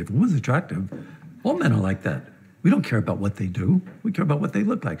limits to me. If a woman's attractive, all men are like that. We don't care about what they do. We care about what they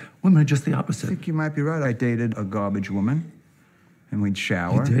look like. Women are just the opposite. I think you might be right. I dated a garbage woman, and we'd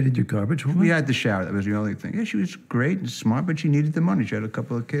shower. You dated your garbage woman? We had to shower. That was the only thing. Yeah, she was great and smart, but she needed the money. She had a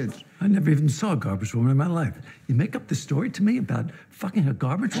couple of kids. I never even saw a garbage woman in my life. You make up this story to me about fucking a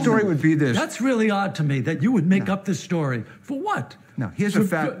garbage woman? The story would be this. That's really odd to me, that you would make up this story. For what? No, here's a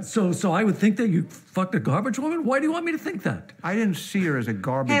fact. So I would think that you fucked a garbage woman? Why do you want me to think that? I didn't see her as a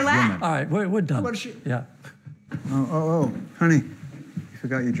garbage woman. All right, we're done. What is she? Yeah. Oh, honey, you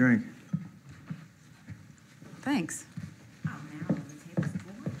forgot your drink. Thanks.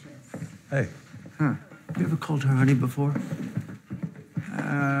 Hey. Huh. Have you ever called her honey before?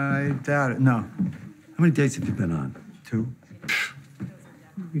 I doubt it. No. How many dates have you been on? 2.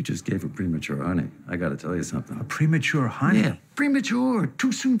 You just gave her premature honey. I gotta tell you something. A premature honey? Yeah, premature.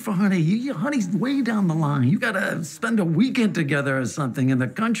 Too soon for honey. Your honey's way down the line. You gotta spend a weekend together or something in the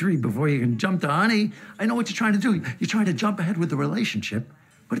country before you can jump to honey. I know what you're trying to do. You're trying to jump ahead with the relationship,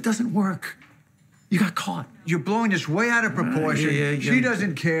 but it doesn't work. You got caught. You're blowing this way out of proportion. Yeah. She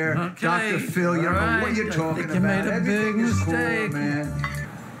doesn't care. Okay. Dr. Phil, you don't know what you're talking about. You made a big mistake. Cool, man.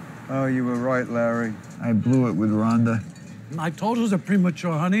 Oh, you were right, Larry. I blew it with Rhonda. I told her it was a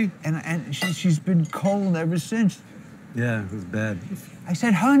premature honey. And she's been cold ever since. Yeah, it was bad. I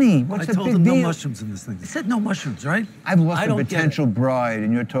said, honey, what's the big deal? I told them no mushrooms in this thing. They said no mushrooms, right? I've lost a potential bride,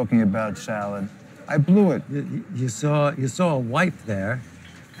 and you're talking about salad. I blew it. You saw a wife there,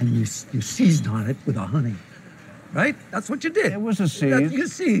 and you seized on it with a honey, right? That's what you did. It was a seize. You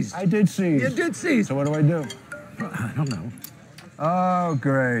seized. I did seize. You did seize. So what do I do? I don't know. Oh,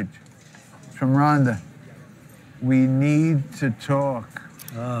 great. It's from Rhonda. We need to talk.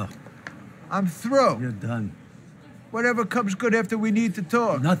 Oh. I'm through. You're done. Whatever comes good after we need to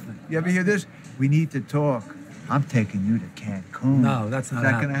talk. Nothing. You ever hear this? We need to talk. I'm taking you to Cancun. No, that's not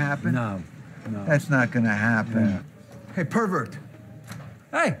Is that going to happen? No. That's not going to happen. Yeah. Hey, pervert.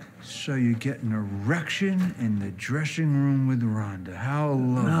 Hey. So you get an erection in the dressing room with Rhonda. How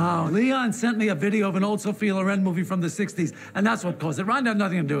low? No, Leon sent me a video of an old Sophia Loren movie from the 60s, and that's what caused it. Rhonda had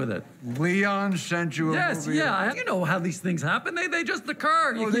nothing to do with it. Leon sent you a movie? Yes, yeah. You know how these things happen. They just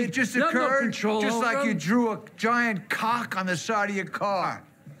occur. Oh, they just you have no occurred? control Just over like you them. drew a giant cock on the side of your car.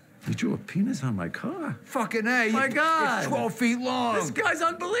 You drew a penis on my car? Fucking A. My God. It's 12 feet long. This guy's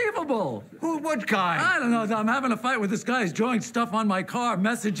unbelievable. What guy? I don't know. I'm having a fight with this guy. He's drawing stuff on my car,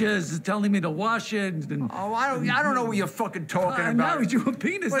 messages, telling me to wash it. And, Oh, I don't know what you're fucking talking I about. know, you drew a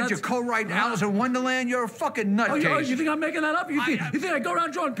penis. What, did you That's- co-write Alice in Wonderland? You're a fucking nutcase. You think I'm making that up? You think I go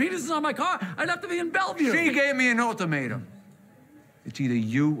around drawing penises on my car? I'd have to be in Bellevue. She gave me an ultimatum. It's either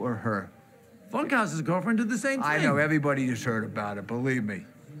you or her. Funkhouse's girlfriend did the same thing. I know, everybody just heard about it, believe me.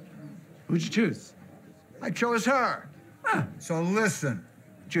 Who'd you choose? I chose her. So listen,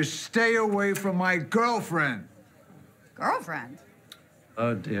 just stay away from my girlfriend. Girlfriend?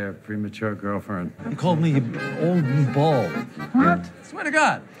 Oh, dear, premature girlfriend. He called me old and bald. What? Swear to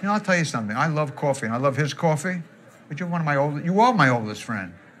God. You know, I'll tell you something. I love coffee, and I love his coffee. But you are my oldest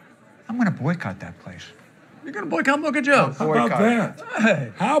friend. I'm gonna boycott that place. You're gonna boycott Mocha Joe? How about that?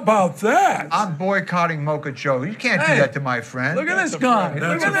 Hey. How about that? I'm boycotting Mocha Joe. You can't do that to my friend. Look at this guy. Look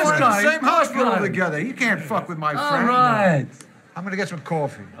at this We're in guy. the same hospital Got it. together. You can't fuck with my All friend. right. I'm gonna get some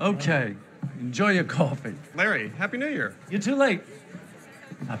coffee. Okay. Enjoy your coffee. Larry, Happy New Year. You're too late.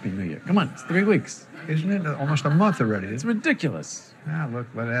 Happy New Year. Come on, it's 3 weeks. Isn't it almost a month already? It's ridiculous. Ah, look,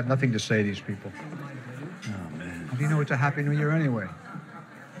 I have nothing to say to these people. Oh, man. How do you know it's a Happy New Year anyway?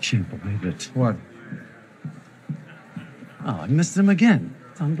 I can't believe it. What? Oh, I missed him again.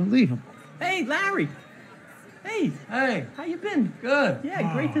 It's unbelievable. Hey, Larry. Hey. Hey. How you been? Good.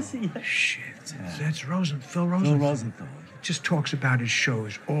 Yeah, great to see you. Shit. That's Phil Rosenthal. Phil Rosenthal. Just talks about his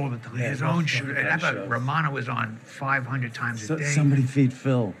shows all the time. Yeah, His loves own talking shows. about That shows. Romano was on 500 times a day. Somebody feed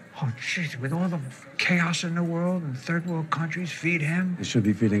Phil. Oh, jeez, with all the chaos in the world and third world countries, feed him. They should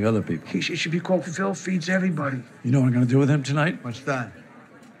be feeding other people. He should be called Phil Feeds Everybody. You know what I'm going to do with him tonight? What's that?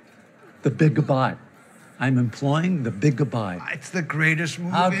 The Big Goodbye. I'm employing The Big Goodbye. It's the greatest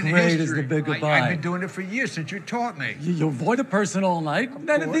movie How in great history. is The Big Goodbye? I've been doing it for years since you taught me. You avoid a person all night.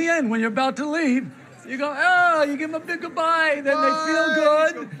 Then at the end, when you're about to leave, you go, oh, you give them a big goodbye. Then they feel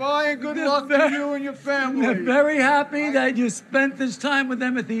good. Goodbye and good They're luck to you and your family. They're very happy that you spent this time with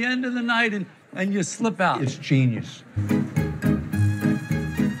them at the end of the night and you slip out. It's genius.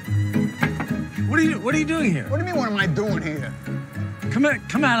 What are you doing here? What do you mean, what am I doing here? Come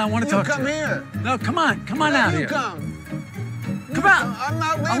on, I want to talk to you. You come here. No, come on out here. You come. Come out. I'm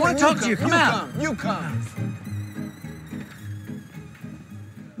not leaving. I want to talk to you. Come out. You come.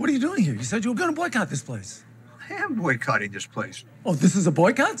 What are you doing here? You said you were going to boycott this place. I am boycotting this place. Oh, this is a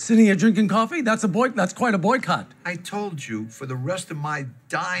boycott? Sitting here drinking coffee? That's quite a boycott. I told you, for the rest of my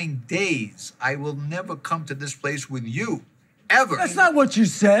dying days, I will never come to this place with you. Ever. That's not what you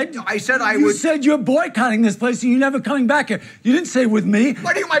said. I said I would. You said you're boycotting this place and you're never coming back here. You didn't say with me.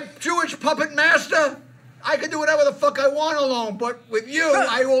 What are you, my Jewish puppet master? I can do whatever the fuck I want alone, but with you,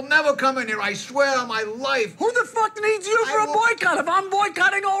 I will never come in here. I swear on my life. Who the fuck needs you for a boycott if I'm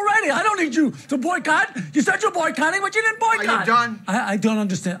boycotting already? I don't need you to boycott. You said you're boycotting, but you didn't boycott. Are you done? I don't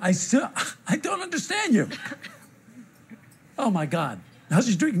understand. I don't understand you. Oh, my God. Now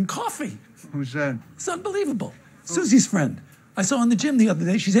she's drinking coffee. Who's that? It's unbelievable. Susie's friend. I saw her in the gym the other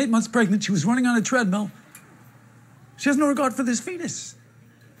day. She's 8 months pregnant. She was running on a treadmill. She has no regard for this fetus.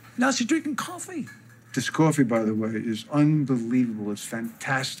 Now she's drinking coffee. This coffee, by the way, is unbelievable. It's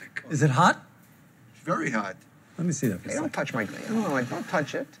fantastic. Is it hot? It's very hot. Let me see that. Hey, don't touch my... No, don't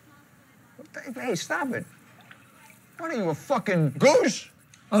touch it. Hey, stop it. What are you, a fucking goose?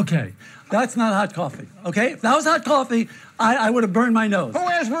 Okay, that's not hot coffee, okay? If that was hot coffee, I would have burned my nose. Who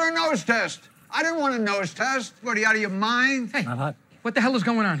asked for a nose test? I didn't want a nose test. What, are you out of your mind? Hey, Not hot. what the hell is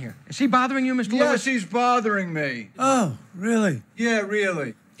going on here? Is he bothering you, Mr. Yes, Lewis? he's bothering me. Oh, really? Yeah,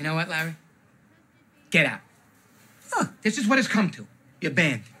 really. You know what, Larry? Get out. This is what it's come to. You're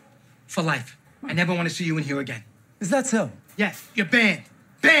banned. For life. I never want to see you in here again. Is that so? Yes, you're banned.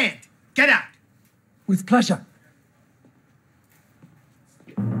 Banned! Get out! With pleasure.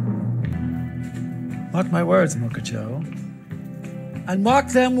 Mark my words, Mocha Joe. And mark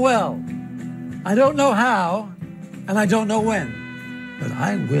them well. I don't know how, and I don't know when, but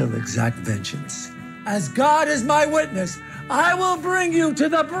I will exact vengeance. As God is my witness, I will bring you to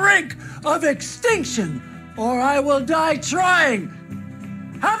the brink of extinction, or I will die trying.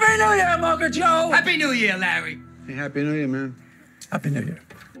 Happy New Year, Mocha Joe! Happy New Year, Larry! Hey, Happy New Year, man. Happy New Year.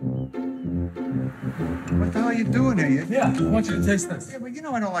 What What the hell are you doing here? Yeah, I want you to taste this. Yeah, but you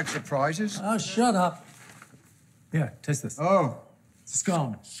know I don't like surprises. Oh, shut up. Here, taste this. Oh. It's a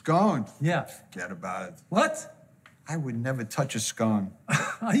scone. Scone? Yeah. Forget about it. What? I would never touch a scone.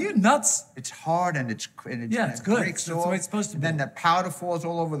 Are you nuts? It's hard and it's yeah, it's good. Breaks That's the way it's supposed to be. Then the powder falls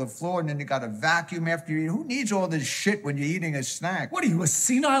all over the floor, and then you got to vacuum after you eat. Who needs all this shit when you're eating a snack? What are you, a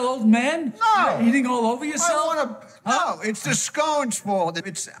senile old man? No. You're eating all over yourself? No, it's the scone's fault. I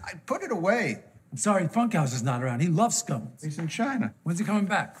put it away. I'm sorry, Funkhouse is not around. He loves scones. He's in China. When's he coming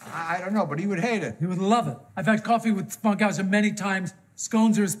back? I don't know, but he would hate it. He would love it. I've had coffee with Funkhauser many times.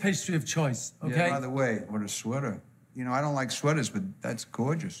 Scones are his pastry of choice, okay? Yeah, by the way, what a sweater. You know, I don't like sweaters, but that's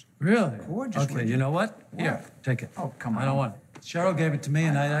gorgeous. Really? Gorgeous. Okay, you know what? Here, take it. Oh, come on. I don't want it. Cheryl gave it to me,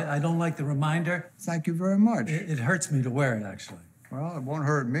 and I don't like the reminder. Thank you very much. It hurts me to wear it, actually. Well, it won't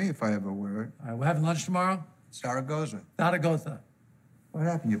hurt me if I ever wear it. All right, we're having lunch tomorrow? Zaragoza. Zaragoza. What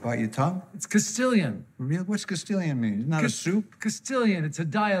happened? You bite your tongue? It's Castilian. Really? What's Castilian mean? Isn't that a soup? Castilian. It's a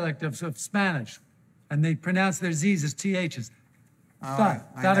dialect of Spanish, and they pronounce their Z's as THs. All right.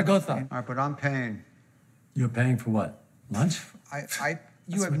 Zaragoza. All right, but I'm paying. You're paying for what? Lunch?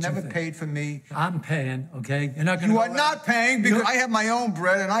 You have never paid for me. I'm paying, okay? You're not gonna. You are not paying because I have my own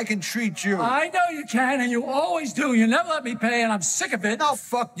bread and I can treat you. I know you can, and you always do. You never let me pay, and I'm sick of it. No,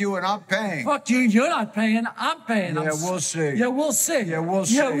 fuck you, and I'm paying. Fuck you, you're not paying. I'm paying. Yeah, we'll see. Yeah, we'll see. Yeah, we'll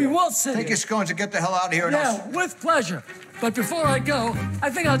see. Yeah, we will see. Take your scones and get the hell out of here. Yeah, with pleasure. But before I go, I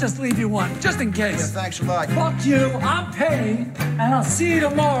think I'll just leave you one, just in case. Yeah, thanks a lot. Fuck you, I'm paying, and I'll see you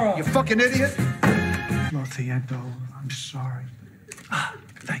tomorrow. You fucking idiot. Lo siento, I'm sorry.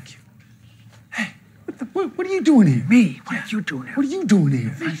 Thank you. Hey, what are you doing here? Me? What are you doing here? What are you doing here?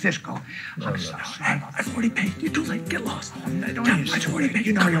 Francisco, I'm sorry. Hey, I've already paid. You're too late. Get lost. I don't I've already paid.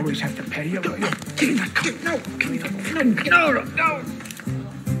 You know I always have to pay. Give me that cup. No, give me that. No.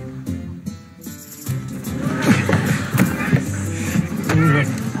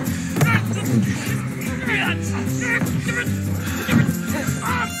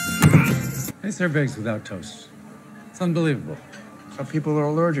 They serve eggs without toast. It's unbelievable. Some people are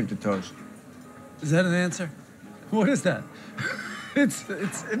allergic to toast. Is that an answer? What is that? It's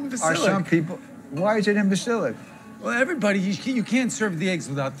imbecilic. Are some people? Why is it imbecilic? Well, everybody, you can't serve the eggs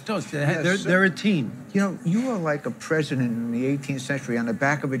without the toast. They're a team. You know, you are like a president in the 18th century on the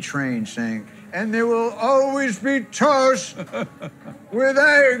back of a train saying, and there will always be toast with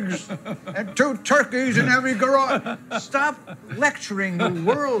eggs and 2 turkeys in every garage. Stop lecturing the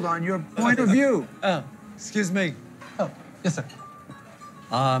world on your point of view. Oh, excuse me. Oh, yes, sir.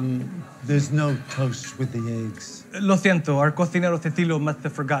 There's no toast with the eggs. Lo siento, our cocinero Cecilio must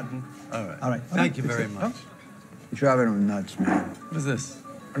have forgotten. All right. Thank you very much. You're driving him nuts, man. What is this?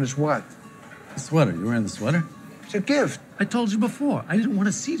 And it's what? The sweater. You're wearing the sweater? It's a gift. I told you before. I didn't want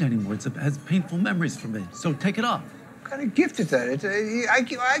to see it anymore. It has painful memories for me. So take it off. What kind of gift is that?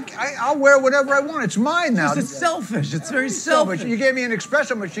 I'll wear whatever I want. It's mine now. It's selfish. It's very selfish. You gave me an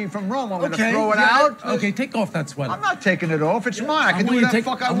espresso machine from Rome. I'm going to throw it out. Okay, take off that sweater. I'm not taking it off. It's mine. I can do whatever the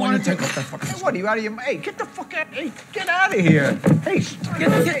fuck I want to take off that fucking sweater. What are you out of your... Hey, get the fuck out. Hey, get out of here. Hey,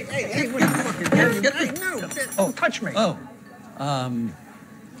 don't touch me. Oh.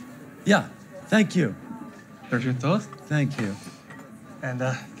 Yeah. Thank you. There's your toast. Thank you. And,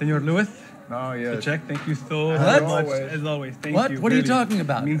 Senor Lewis. Oh, yes. The check. Thank you so much. As always. Thank you. What are you talking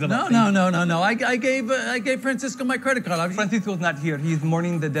about? Means a lot. No. I gave Francisco my credit card. Francisco's not here. He's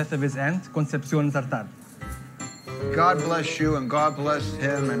mourning the death of his aunt, Concepcion Zartar. God bless you, and God bless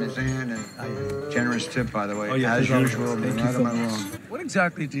him and his aunt. And generous tip, by the way. Oh, yeah, as usual. Thank you right so am I much. wrong? What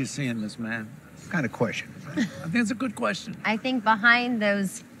exactly do you see in this man? What kind of question? I think it's a good question. I think behind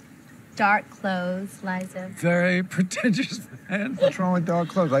those dark clothes lies a... Very pretentious man. What's wrong with dark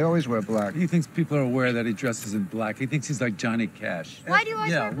clothes? I always wear black. He thinks people are aware that he dresses in black. He thinks he's like Johnny Cash. Why do you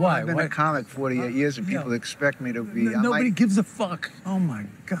always wear black? Why? I've been a comic 48 years, and people expect me to be... Nobody gives a fuck. Oh, my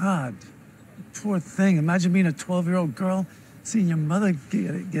God. Poor thing. Imagine being a 12-year-old girl, seeing your mother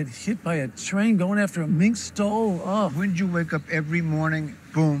get hit by a train going after a mink stole. Oh. Wouldn't you wake up every morning,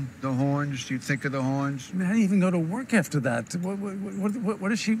 boom, the horns? You think of the horns? I mean, how do you even go to work after that? What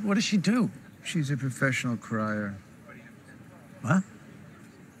does she do? She's a professional crier. What?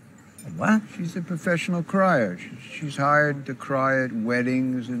 What? She's a professional crier. She's hired to cry at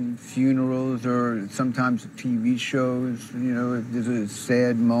weddings and funerals, or sometimes TV shows. You know, if there's a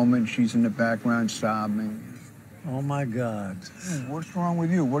sad moment, she's in the background sobbing. Oh, my God. Hey, what's wrong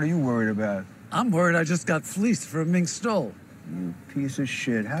with you? What are you worried about? I'm worried I just got fleeced for a mink stole. You piece of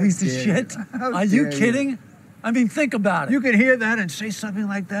shit. Piece of shit? Are you kidding? I mean, think about it. You can hear that and say something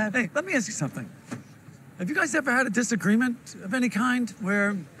like that? Hey, let me ask you something. Have you guys ever had a disagreement of any kind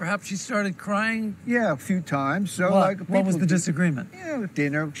where perhaps she started crying? Yeah, a few times. So, what was the disagreement? Yeah,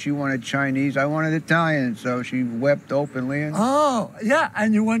 dinner. She wanted Chinese. I wanted Italian. So she wept openly. And Oh, yeah,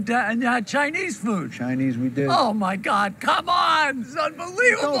 and you went down and you had Chinese food. Chinese we did. Oh my God! Come on, it's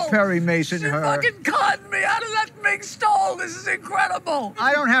unbelievable. Don't Perry Mason she her. fucking conned me out of that big stall. This is incredible.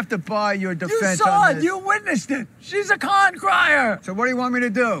 I don't have to buy your defense. You saw on it. this. You witnessed it. She's a con crier. So what do you want me to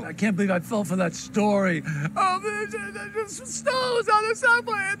do? I can't believe I fell for that story. Oh, the stall was on the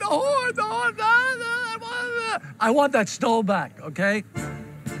subway and the horn. I want that stole back, okay?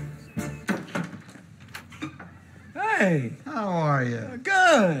 Hey. How are you?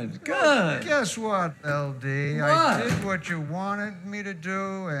 Good, good. Guess what, LD? What? I did what you wanted me to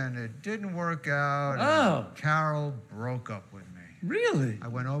do, and it didn't work out. Oh. And Carol broke up with me. Really? I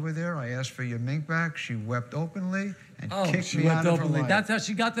went over there. I asked for your mink back. She wept openly and Oh, kicked she me wept out of her openly. life. That's how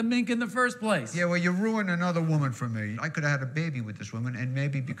she got the mink in the first place. Yeah, well, you ruined another woman for me. I could have had a baby with this woman and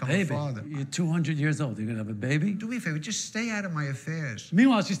maybe become Baby, a father. you're 200 years old. You're gonna have a baby? Do me a favor. Just stay out of my affairs.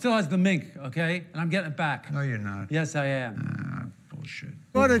 Meanwhile, she still has the mink, okay? And I'm getting it back. No, you're not. Yes, I am. Bullshit.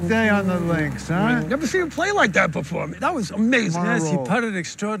 What a day on the links, huh? Never seen him play like that before. That was amazing. I'm on a Yes, he roll. putted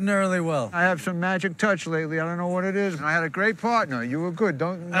extraordinarily well. I have some magic touch lately. I don't know what it is. I had a great partner. You were good.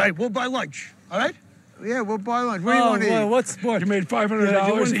 Don't. All right, we'll buy lunch. All right? Yeah, we'll buy lunch. What do you want to eat? What sport? You made $500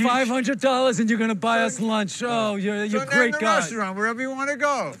 You win each? $500 and you're going to buy us lunch. Oh, you're So a great name the guy. restaurant, wherever you want to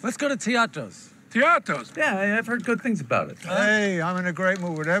go. Let's go to Teatros. Teatros? Yeah, I've heard good things about it. Hey, I'm in a great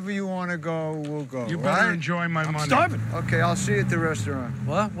mood. Wherever you want to go, we'll go. You better right? enjoy my money. Starving. Okay, I'll see you at the restaurant.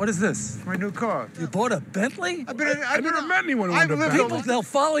 What? What is this? My new car. You bought a Bentley? I've been. I never met anyone who I've owned a lived Bentley. People, they'll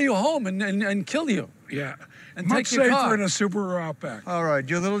follow you home and kill you. Yeah. And Much take your safer car. in a Subaru Outback. All right,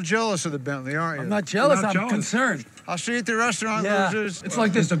 you're a little jealous of the Bentley, aren't you? I'm not jealous. Not I'm jealous. concerned. I'll see you at the restaurant, Yeah. losers. It's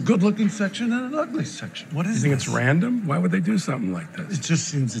like there's a good-looking section and an ugly section. What You is think this? it's random? Why would they do something like this? It just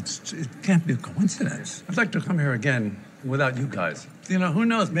seems it can't be a coincidence. I'd like to come here again without you guys. You know, who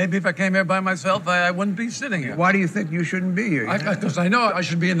knows? Maybe if I came here by myself, I wouldn't be sitting here. Why do you think you shouldn't be here? Because I know I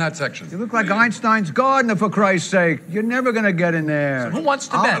should be in that section. You look like Einstein's gardener, for Christ's sake. You're never going to get in there. Who wants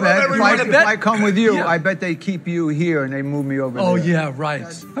to I'll bet? bet. You If wanna bet? I come with you, Yeah. I bet they keep you here and they move me over Oh, there. yeah, right.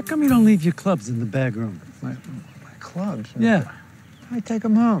 How come you don't leave your clubs in the bag room? My clubs? Yeah. I take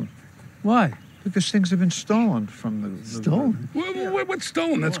them home. Why? Because things have been stolen from the... Stolen? What's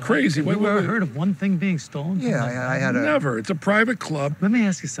stolen? That's crazy. Have you ever heard of one thing being stolen? Yeah, I had a... Never. It's a private club. Let me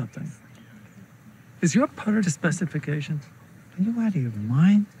ask you something. Is your putter to specifications? Are you out of your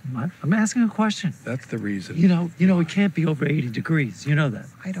mind? I'm asking a question. That's the reason. You know, it can't be over 80 degrees. You know that.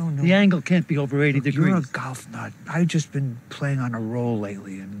 I don't know. The angle can't be over 80 You're a degrees. golf nut. I've just been playing on a roll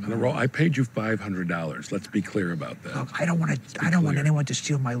lately, and On a roll, I paid you $500. Let's be clear about that. look, I don't want anyone to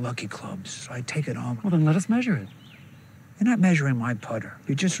steal my lucky clubs. So I take it home. Well, then let us measure it. You're not measuring my putter.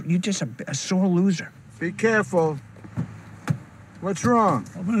 You're just a sore loser. Be careful. What's wrong?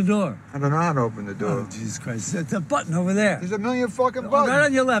 Open the door. I don't know how to open the door. Oh, Jesus Christ. There's a button over there. There's a million fucking Right buttons.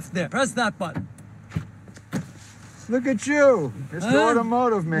 on your left there. Press that button. Look at you, Mr. Huh?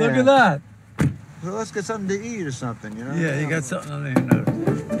 Automotive Man. Look at that. So let's get something to eat or something, you know? Yeah, you got something on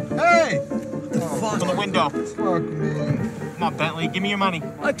there. Hey! Open the window. Fuck me. Come on, Bentley, give me your money.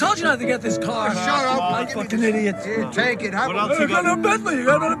 I told you not to get this car. Shut up. You fucking idiot. Here, take it. How What about else You you got got? a Bentley. You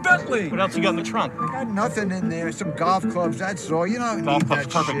got a Bentley. What else you got in the trunk? I got nothing in there. Some golf clubs, that's all. You don't Golf need club's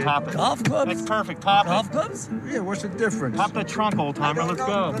that perfect. shit. Top it. Golf clubs? That's perfect. Top Golf it. clubs? Yeah, what's the difference? Top the trunk, old timer. Let's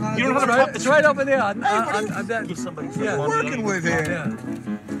go. no, You don't it's have to It's top right, the it's right over there. Give somebody free Yeah. money. Working with here.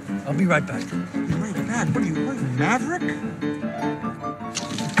 Yeah. I'll be right back. Wait, Matt, what are you, Maverick?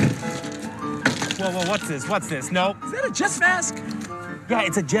 Whoa, what's this? What's this? No. Is that a Jets mask? Yeah,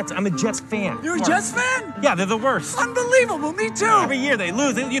 it's a Jets. I'm a Jets fan. You're a Jets fan? Yeah, they're the worst. Unbelievable. Me too. Every year they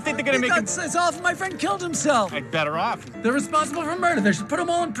lose. You think they're gonna make it? It's awful. My friend killed himself. Like, better off. They're responsible for murder. They should put them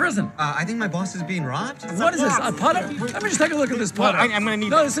all in prison. I think my boss is being robbed. What is this? A putter? Let me just take a look at this putter. I'm gonna need.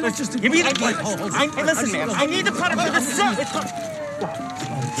 No, this is just a... Give me the. Wait, hold on. Hey, listen, man. I need the putter for the set.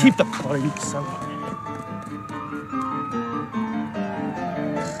 It's keep the putter, you son of a-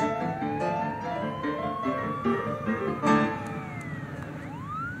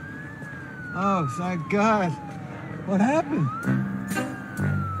 Oh, thank God. What happened?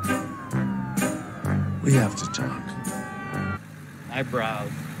 We have to talk. Eyebrow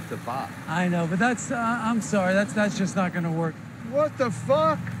to Bob. I know, but that's... I'm sorry. That's just not going to work. What the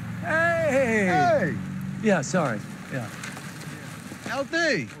fuck? Hey! Hey! Yeah, sorry. Yeah.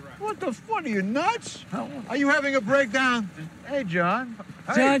 LD, What are you nuts? Are you having a breakdown? Hey, John.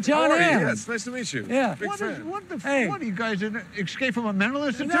 John how are you? Hamm. Yes, nice to meet you. Yeah. Big fan. What Hey. are you guys escape from a mental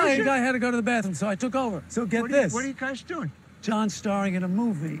institution? No, the guy had to go to the bathroom, so I took over. So get this. What are you guys doing? John's starring in a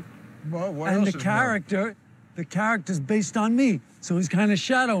movie. Well, what And else the is character's based on me, so he's kind of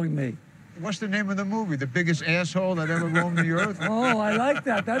shadowing me. What's the name of the movie? The biggest asshole that ever roamed the earth? Oh, I like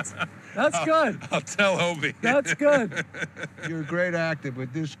that. That's good. I'll tell Hobie. That's good. You're a great actor,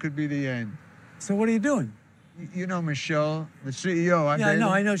 but this could be the end. So what are you doing? You know Michelle, the CEO.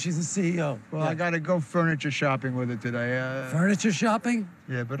 I know she's the CEO. Well, Yeah. I got to go furniture shopping with her today. Furniture shopping?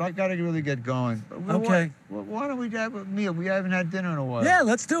 Yeah, but I got to really get going. Okay. Why don't we have a meal? We haven't had dinner in a while. Yeah,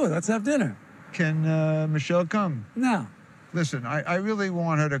 let's do it. Let's have dinner. Can Michelle come? No. Listen, I really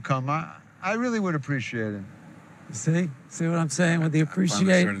want her to come. I really would appreciate it. See what I'm saying with the appreciate?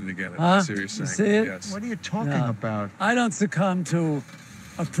 finally started to get it. Huh? See what you're saying. You see it? Yes. What are you talking No. about? I don't succumb to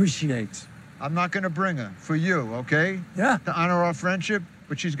appreciate. I'm not going to bring her for you, okay? Yeah. To honor our friendship,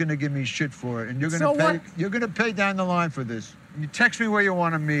 but she's going to give me shit for it, and you're going to So pay. what? You're going to pay down the line for this. You text me where you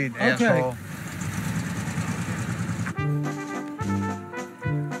want to meet, Okay. asshole.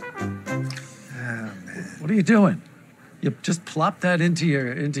 What are you doing? You just plopped that into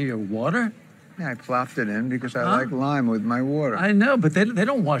your water? Yeah, I plopped it in because I Huh? like lime with my water. I know, but they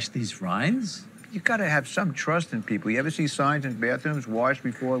don't wash these rinds. You got to have some trust in people. You ever see signs in bathrooms, wash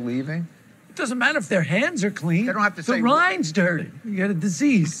before leaving? It doesn't matter if their hands are clean. They don't have to the say- rind's dirty. You get a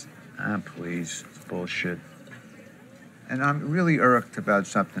disease. Please. It's bullshit. And I'm really irked about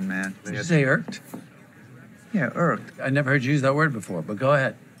something, man. Did you say irked? Yeah, irked. I never heard you use that word before, but go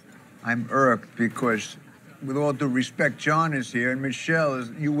ahead. I'm irked because, with all due respect, John is here and Michelle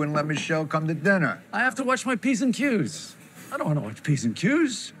is. You wouldn't let Michelle come to dinner. I have to watch my P's and Q's. I don't want to watch P's and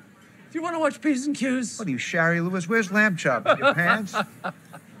Q's. Do you want to watch P's and Q's? What are you, Shari Lewis? Where's Lamb Chop in your pants?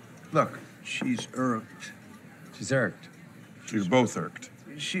 Look, she's irked. She's irked. You're both irked.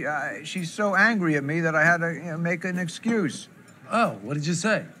 She's so angry at me that I had to make an excuse. Oh, what did you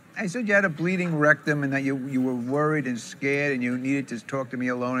say? I said you had a bleeding rectum and that you were worried and scared and you needed to talk to me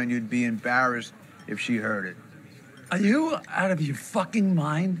alone and you'd be embarrassed if she heard it. Are you out of your fucking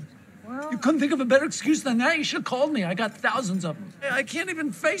mind? You couldn't think of a better excuse than that? You should have called me. I got thousands of them. I can't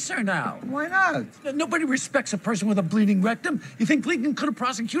even face her now. Why not? Nobody respects a person with a bleeding rectum. You think Lincoln could have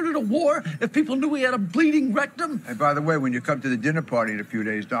prosecuted a war if people knew he had a bleeding rectum? And by the way, when you come to the dinner party in a few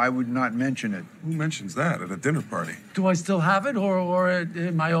days, I would not mention it. Who mentions that at a dinner party? Do I still have it, or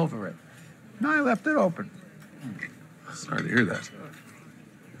am I over it? No, I left it open. Sorry to hear that.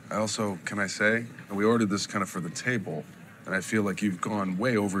 I also, can I say, we ordered this kind of for the table, and I feel like you've gone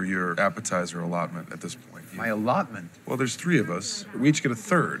way over your appetizer allotment at this point. My allotment? Well, there's 3 of us. We each get a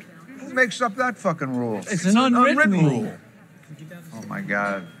third. Who makes up that fucking rule? It's an unwritten rule. Oh, my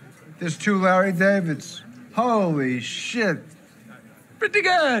God. There's 2 Larry Davids. Holy shit. Pretty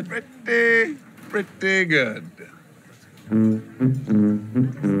good. Pretty good.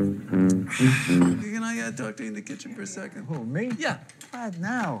 Can I talk to you in the kitchen for a second? Who, me? Yeah. What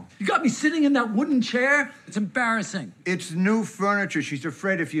now? You got me sitting in that wooden chair? It's embarrassing. It's new furniture. She's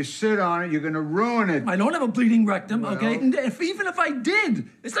afraid if you sit on it, you're going to ruin it. I don't have a bleeding rectum, Well- okay? And even if I did,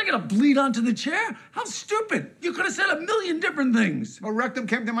 it's not gonna bleed onto the chair. How stupid. You could have said a million different things. Well, rectum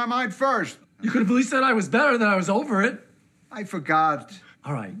came to my mind first. You could have at least said I was better, that I was over it. I forgot.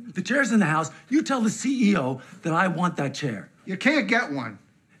 All right, the chair's in the house. You tell the CEO that I want that chair. You can't get one.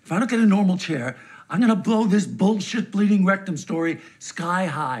 If I don't get a normal chair, I'm gonna blow this bullshit bleeding rectum story sky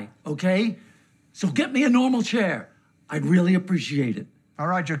high, okay? So get me a normal chair. I'd really appreciate it. All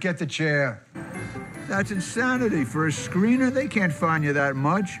right, you'll get the chair. That's insanity. For a screener, they can't fine you that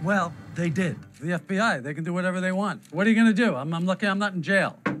much. Well, they did. For the FBI, they can do whatever they want. What are you gonna do? I'm lucky I'm not in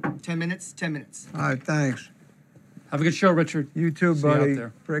jail. 10 minutes, 10 minutes. All right, thanks. Have a good show, Richard. You too, See you out buddy.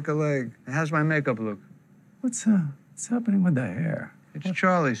 there. Break a leg. How's my makeup look? What's happening with the hair? It's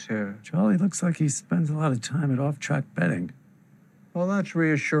Charlie's hair. Charlie looks like he spends a lot of time at off-track betting. Well, that's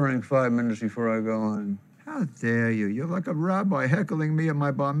reassuring 5 minutes before I go on. How dare you? You're like a rabbi heckling me at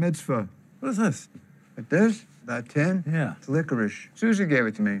my bar mitzvah. What is this? At this? That tin? Yeah. It's licorice. Susie gave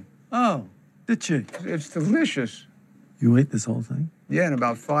it to me. Oh, did she? It's delicious. You ate this whole thing? Yeah, in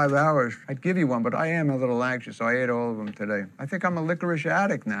about 5 hours. I'd give you one, but I am a little anxious, so I ate all of them today. I think I'm a licorice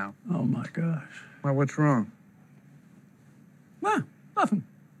addict now. Oh, my gosh. Well, what's wrong? Well, nothing.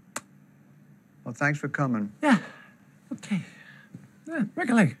 Well, thanks for coming. Yeah. Okay. Yeah, break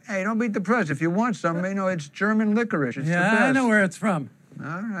a leg. Hey, don't be depressed. If you want some, you know, it's German licorice. It's the Yeah, best. I know where it's from.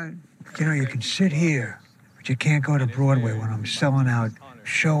 All right. You know, you can sit here, but you can't go to Broadway when I'm selling out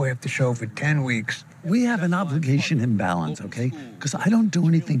show after show for 10 weeks. We have an obligation imbalance, okay? Because I don't do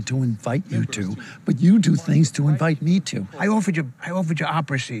anything to invite you to, but you do things to invite me to. I offered you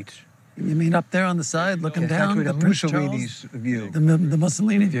opera seats. You mean up there on the side, looking down? That's the Prince Mussolini's Charles? view. The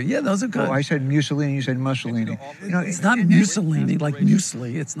Mussolini view. Yeah, those are good. Oh, I said Mussolini, you said Mussolini. You know, it's not Mussolini like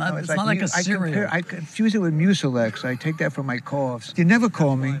muesli. It's not. No, it's not like a cereal. I confuse it with Mucilex. I take that for my coughs. You never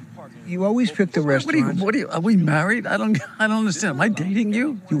call me. You always pick the restaurant. What are you? Are we married? I don't understand. Am I dating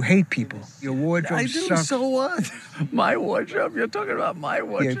you? You hate people. Your wardrobe I do. sucks. So what? My wardrobe. You're talking about my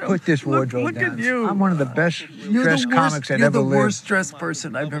wardrobe. Yeah, put this wardrobe look down. At you. I'm one of the best dressed comics that ever lived. You're the worst dressed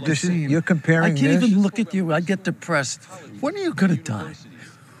person I've ever seen. You're comparing I can't this? even look at you. I get depressed. When are you gonna die?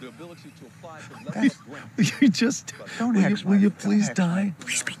 You just will you please die?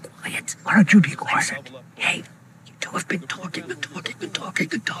 Please be quiet. Why don't you be quiet? Hey, you two have been talking and talking and talking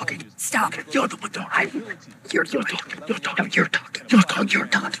and talking. Stop. You're the one talking. You're talking. You're talking. No, you're talking. You're talking. You're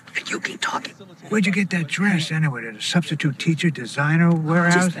talking. And you keep talking. Where'd you get that dress anyway? Did a substitute teacher designer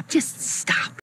warehouse? Just stop.